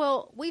this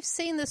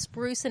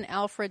Bruce and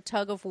Alfred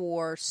tug of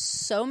war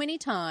so many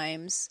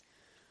times.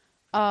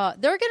 They're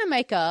going to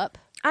make up.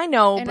 I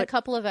know, in but a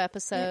couple of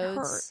episodes. It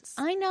hurts.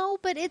 I know,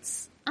 but I'm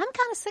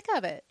kind of sick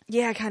of it.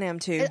 Yeah, I kind of am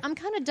too. I'm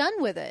kind of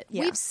done with it.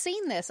 Yeah. We've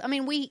seen this. I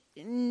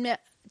mean,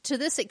 to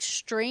this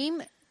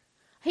extreme.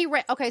 He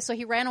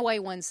ran away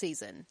one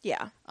season.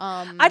 Yeah.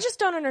 I just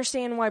don't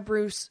understand why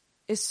Bruce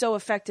is so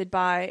affected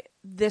by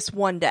this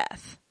one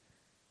death.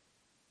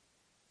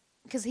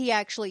 Because he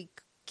actually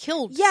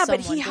killed someone but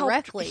he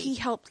directly. He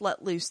helped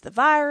let loose the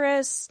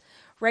virus.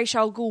 Ra's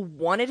al Ghul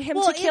wanted him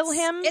to kill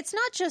him. It's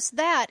not just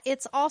that.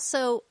 It's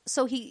also,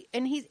 he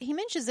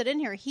mentions it in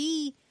here.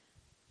 He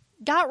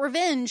got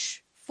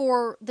revenge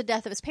for the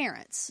death of his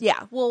parents.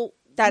 Yeah. Well,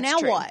 that's now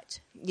true.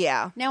 what?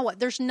 Yeah. Now what?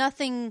 There's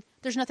nothing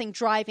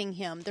driving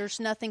him. There's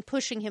nothing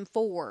pushing him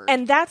forward.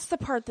 And that's the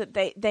part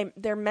that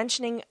they're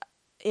mentioning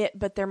it,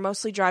 but they're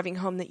mostly driving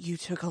home that you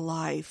took a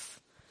life.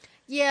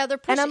 Yeah, they're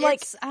pushing. And I'm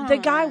like, the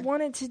guy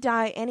wanted to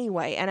die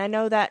anyway, and I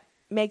know that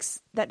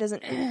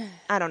doesn't.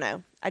 I don't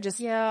know. I'm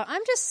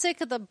just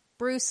sick of the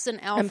Bruce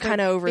and Alfred. I'm kind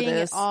of over being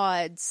this. At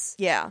odds.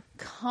 Yeah,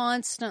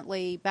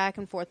 constantly back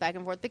and forth,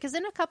 because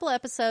in a couple of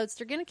episodes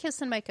they're going to kiss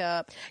and make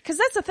up. Because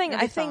that's the thing.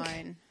 I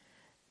think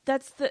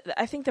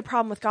the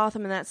problem with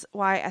Gotham, and that's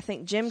why I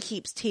think Jim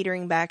keeps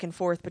teetering back and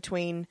forth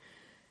between,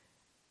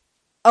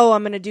 oh,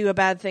 I'm going to do a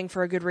bad thing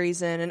for a good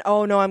reason, and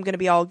oh no, I'm going to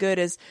be all good.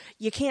 Is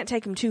you can't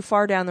take him too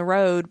far down the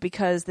road,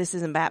 because this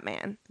isn't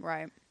Batman,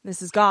 right?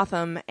 This is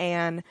Gotham,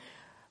 and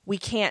we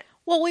can't.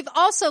 Well, we've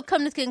also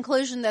come to the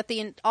conclusion that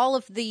all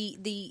of the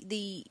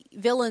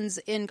villains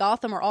in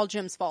Gotham are all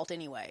Jim's fault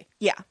anyway.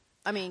 Yeah,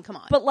 I mean, come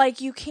on. But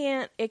like, it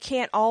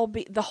can't all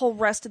be, the whole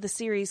rest of the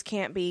series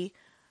can't be,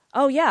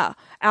 oh yeah,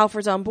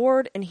 Alfred's on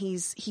board and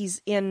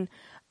he's in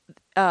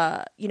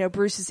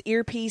Bruce's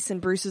earpiece,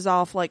 and Bruce is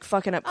off like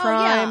fucking up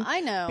crime. Yeah,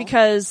 I know.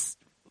 Because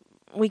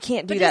we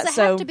can't do that. Does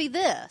it have to be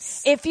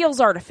this? It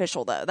feels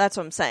artificial though. That's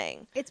what I'm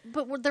saying.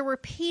 But they're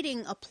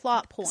repeating a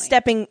plot point.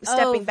 Stepping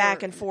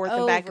back and forth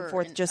and back and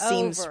forth just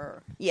seems,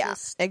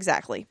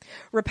 exactly.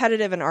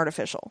 Repetitive and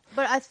artificial.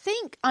 But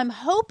I'm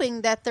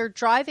hoping that they're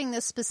driving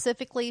this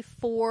specifically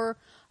for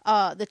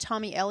the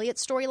Tommy Elliott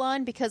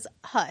storyline, because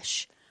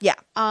Hush. Yeah.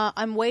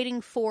 I'm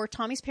waiting for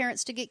Tommy's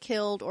parents to get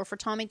killed, or for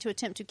Tommy to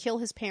attempt to kill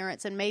his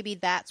parents, and maybe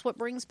that's what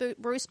brings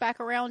Bruce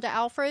back around to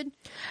Alfred.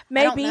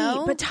 Maybe,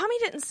 but Tommy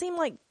didn't seem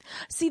like...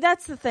 See,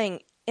 that's the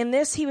thing. In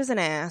this, he was an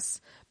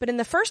ass, but in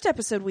the first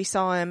episode we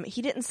saw him,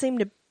 he didn't seem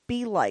to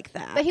be like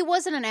that. But he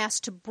wasn't an ass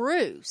to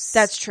Bruce.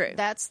 That's true.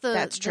 That's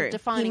true. The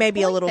defining he may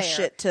be a little there.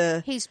 shit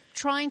to... He's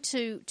trying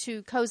to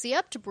cozy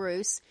up to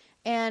Bruce.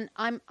 And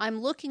I'm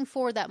looking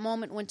for that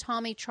moment when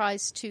Tommy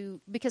tries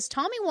to, because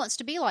Tommy wants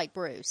to be like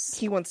Bruce.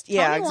 He wants,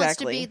 Tommy wants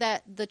to be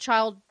the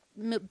child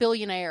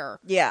billionaire,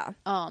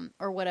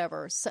 or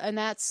whatever. So, and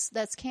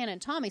that's canon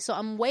Tommy. So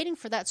I'm waiting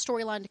for that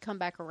storyline to come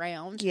back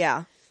around,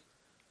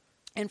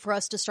 and for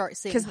us to start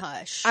seeing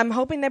Hush. I'm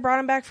hoping they brought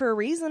him back for a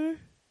reason,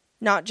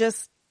 not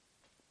just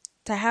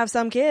to have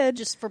some kid,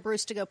 just for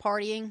Bruce to go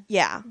partying.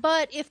 Yeah,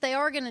 but if they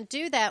are going to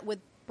do that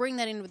bring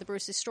that into the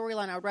Bruce's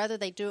storyline, I'd rather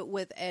they do it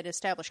with an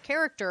established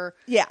character.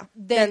 Yeah,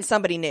 than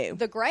somebody new.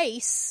 The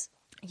Grace.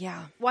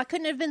 Yeah. Why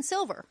couldn't it have been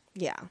Silver?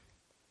 Yeah.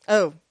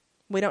 Oh,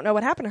 We don't know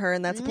what happened to her,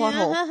 and that's a plot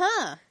hole.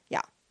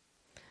 Yeah.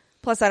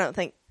 Plus, I don't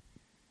think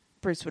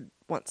Bruce would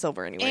want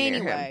Silver anywhere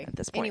near him at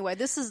this point. Anyway,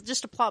 this is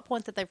just a plot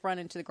point that they've run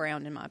into the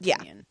ground, in my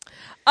opinion.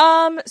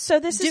 So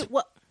this is...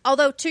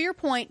 although, to your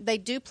point, they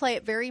do play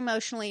it very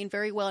emotionally and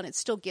very well, and it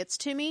still gets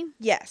to me.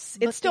 Yes,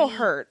 it still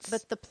hurts.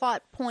 But the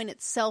plot point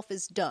itself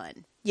is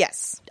done.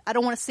 Yes. I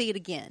don't want to see it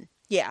again.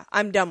 Yeah,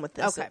 I'm done with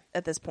this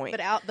at this point.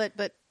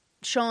 But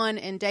Sean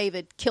and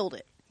David killed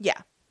it. Yeah.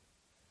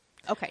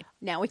 Okay,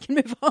 now we can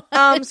move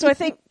on. So I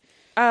think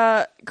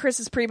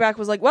Chris's pre-back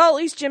was like, well, at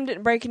least Jim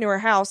didn't break into her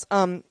house.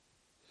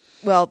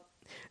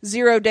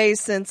 0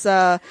 days since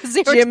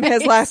Jim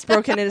has last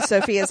broken into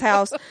Sophia's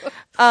house.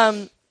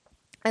 And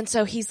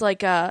so he's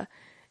like,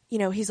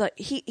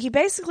 he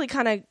basically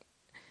kind of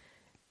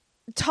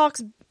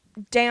talks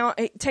down,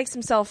 takes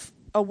himself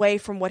away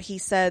from what he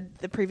said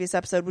the previous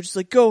episode, which is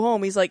like, go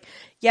home. He's like,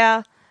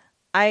 yeah,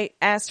 I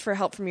asked for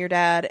help from your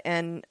dad,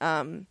 and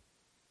I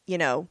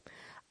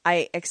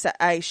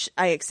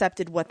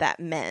accepted what that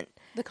meant.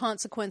 The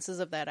consequences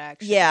of that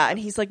action. Yeah, and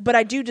he's like, but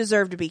I do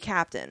deserve to be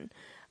captain.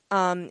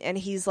 And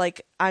he's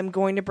like, I'm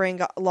going to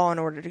bring law and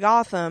order to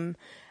Gotham.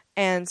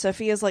 And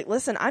Sophia's like,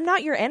 listen, I'm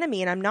not your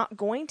enemy, and I'm not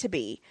going to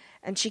be.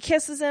 And she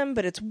kisses him,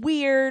 but it's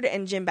weird,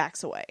 and Jim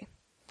backs away.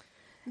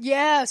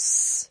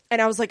 Yes.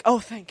 And I was like, oh,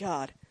 thank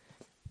God.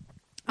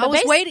 I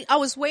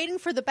was waiting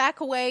for the back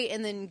away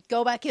and then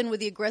go back in with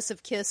the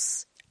aggressive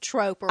kiss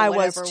trope or whatever,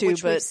 I was too,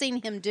 which but we've seen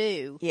him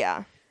do.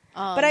 Yeah.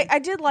 But I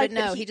did like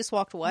that he just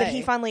walked away. That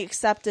he finally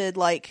accepted,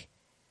 like,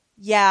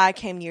 yeah, I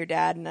came to your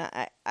dad, and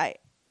I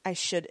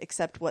should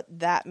accept what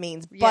that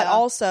means. Yeah. But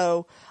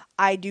also,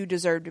 I do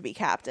deserve to be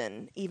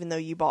captain, even though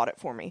you bought it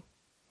for me.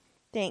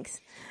 Thanks.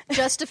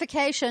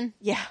 Justification.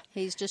 Yeah.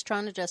 He's just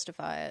trying to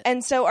justify it.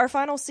 And so our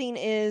final scene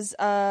is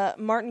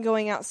Martin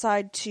going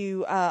outside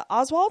to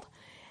Oswald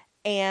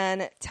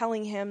and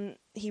telling him,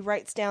 he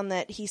writes down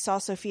that he saw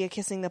Sophia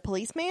kissing the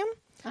policeman.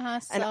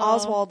 And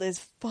Oswald is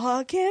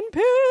fucking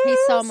pissed. He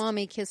saw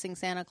Mommy kissing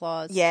Santa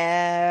Claus.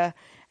 Yeah.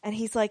 And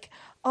he's like,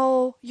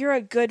 oh, you're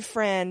a good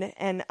friend.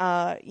 And,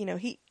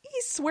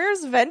 he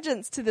swears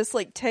vengeance to this,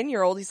 like,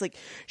 10-year-old. He's like,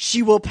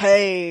 she will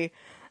pay.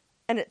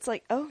 And it's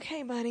like,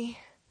 okay, buddy.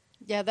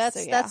 Yeah,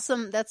 that's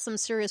some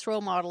serious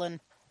role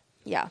modeling.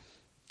 Yeah.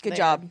 Good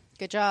job.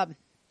 Good job,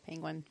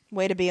 Penguin.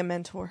 Way to be a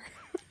mentor.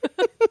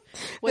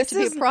 Way to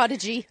be a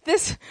prodigy.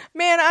 This,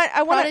 man,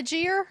 I want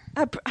Prodigier?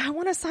 I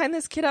want to sign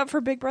this kid up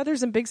for Big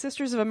Brothers and Big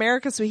Sisters of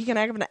America so he can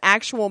have an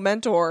actual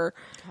mentor.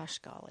 Gosh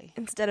golly.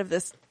 Instead of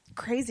this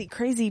crazy,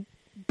 crazy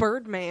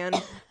Birdman.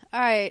 All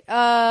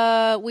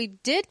right. We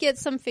did get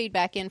some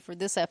feedback in for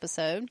this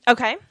episode.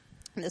 Okay.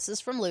 This is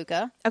from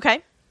Luca.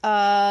 Okay.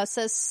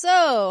 Says,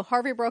 so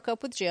Harvey broke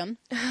up with Jim.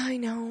 I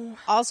know.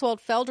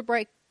 Oswald failed to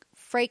break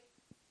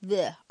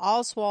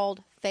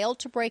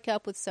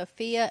up with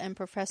Sophia, and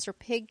Professor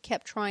Pig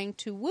kept trying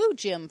to woo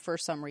Jim for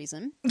some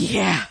reason.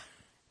 Yeah.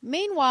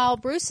 Meanwhile,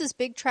 Bruce's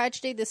big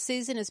tragedy this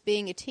season is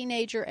being a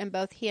teenager, and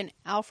both he and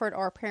Alfred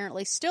are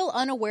apparently still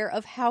unaware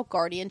of how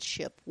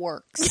guardianship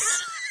works.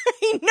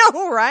 I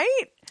know,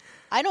 right?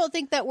 I don't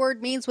think that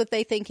word means what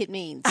they think it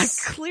means.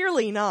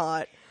 Clearly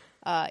not.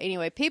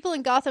 Anyway, people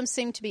in Gotham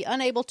seem to be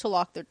unable to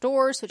lock their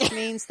doors, which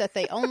means that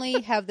they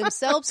only have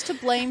themselves to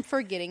blame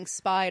for getting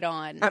spied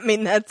on. I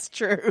mean, that's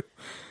true.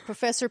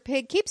 Professor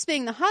Pig keeps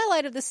being the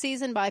highlight of the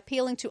season by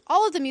appealing to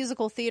all of the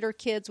musical theater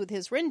kids with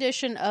his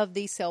rendition of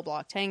the Cell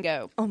Block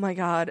Tango. Oh my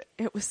God.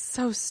 It was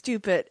so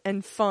stupid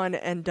and fun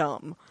and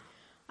dumb.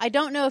 I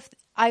don't know if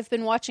I've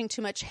been watching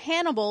too much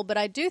Hannibal, but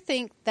I do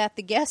think that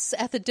the guests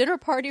at the dinner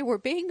party were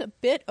being a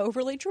bit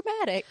overly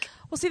dramatic.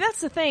 Well, see,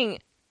 that's the thing.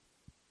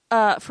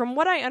 From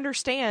what I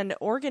understand,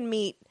 organ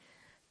meat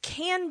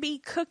can be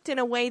cooked in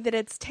a way that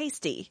it's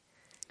tasty.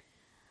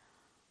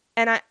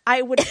 And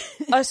I would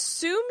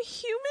assume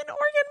human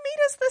organ meat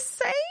is the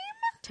same.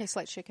 Tastes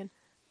like chicken.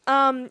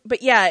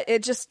 But yeah,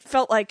 it just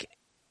felt like,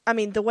 I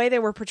mean, the way they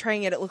were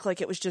portraying it, it looked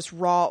like it was just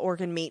raw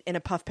organ meat in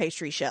a puff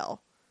pastry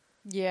shell.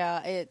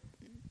 Yeah,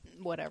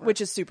 whatever.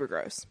 Which is super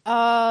gross.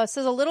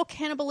 Says a little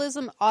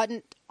cannibalism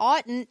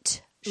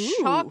oughtn't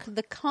shock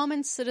the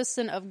common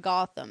citizen of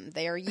Gotham.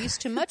 They are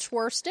used to much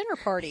worse dinner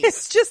parties.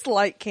 It's just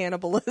like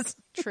cannibalism.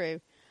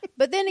 True.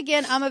 But then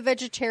again, I'm a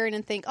vegetarian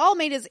and think all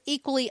meat is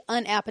equally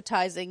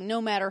unappetizing, no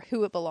matter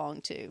who it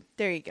belonged to.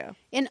 There you go.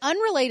 In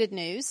unrelated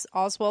news,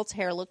 Oswald's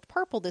hair looked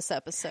purple this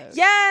episode.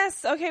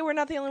 Yes! Okay, we're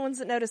not the only ones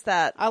that noticed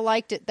that. I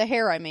liked it. The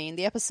hair, I mean.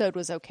 The episode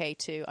was okay,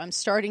 too. I'm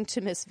starting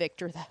to miss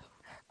Victor, though.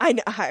 I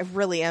know, I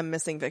really am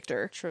missing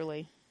Victor.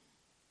 Truly.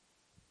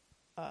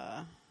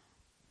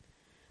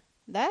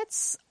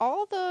 That's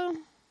all the...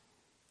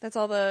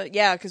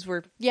 Yeah, because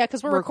we're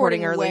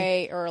recording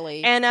way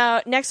early. And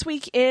next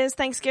week is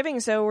Thanksgiving,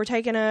 so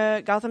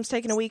Gotham's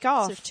taking a week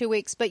off. So 2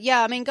 weeks. But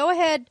yeah, I mean, go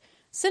ahead,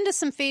 send us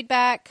some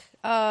feedback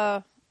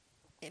for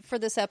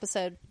this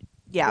episode.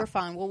 Yeah. We're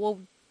fine.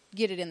 We'll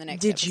get it in the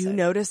next episode. Did you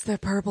notice the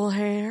purple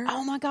hair?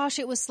 Oh my gosh,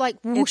 it was like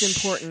whoosh.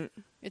 It's important.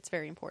 It's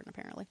very important,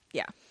 apparently.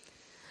 Yeah.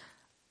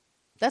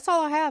 That's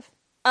all I have.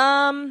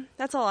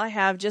 That's all I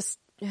have. Just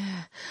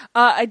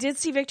I did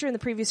see Victor in the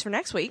previews for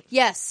next week.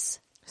 Yes.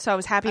 So I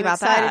was happy I'm about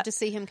excited that. to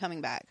see him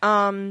coming back.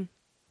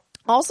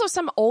 Also,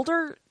 some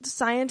older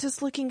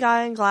scientist-looking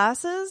guy in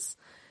glasses.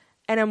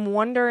 And I'm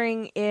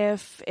wondering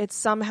if it's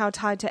somehow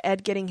tied to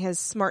Ed getting his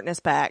smartness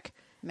back.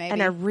 Maybe.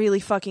 And I really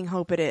fucking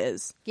hope it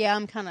is. Yeah,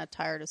 I'm kind of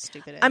tired of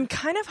stupid Ed. I'm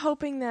kind of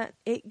hoping that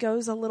it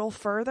goes a little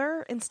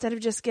further. Instead of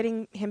just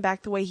getting him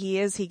back the way he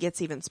is, he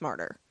gets even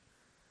smarter.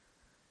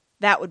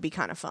 That would be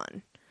kind of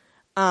fun.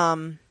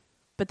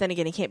 But then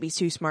again, he can't be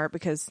too smart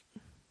because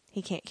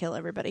he can't kill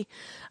everybody.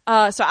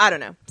 So I don't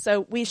know.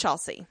 So we shall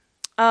see.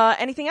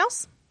 Anything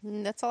else?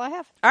 That's all I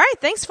have. All right.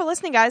 Thanks for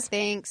listening, guys.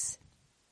 Thanks.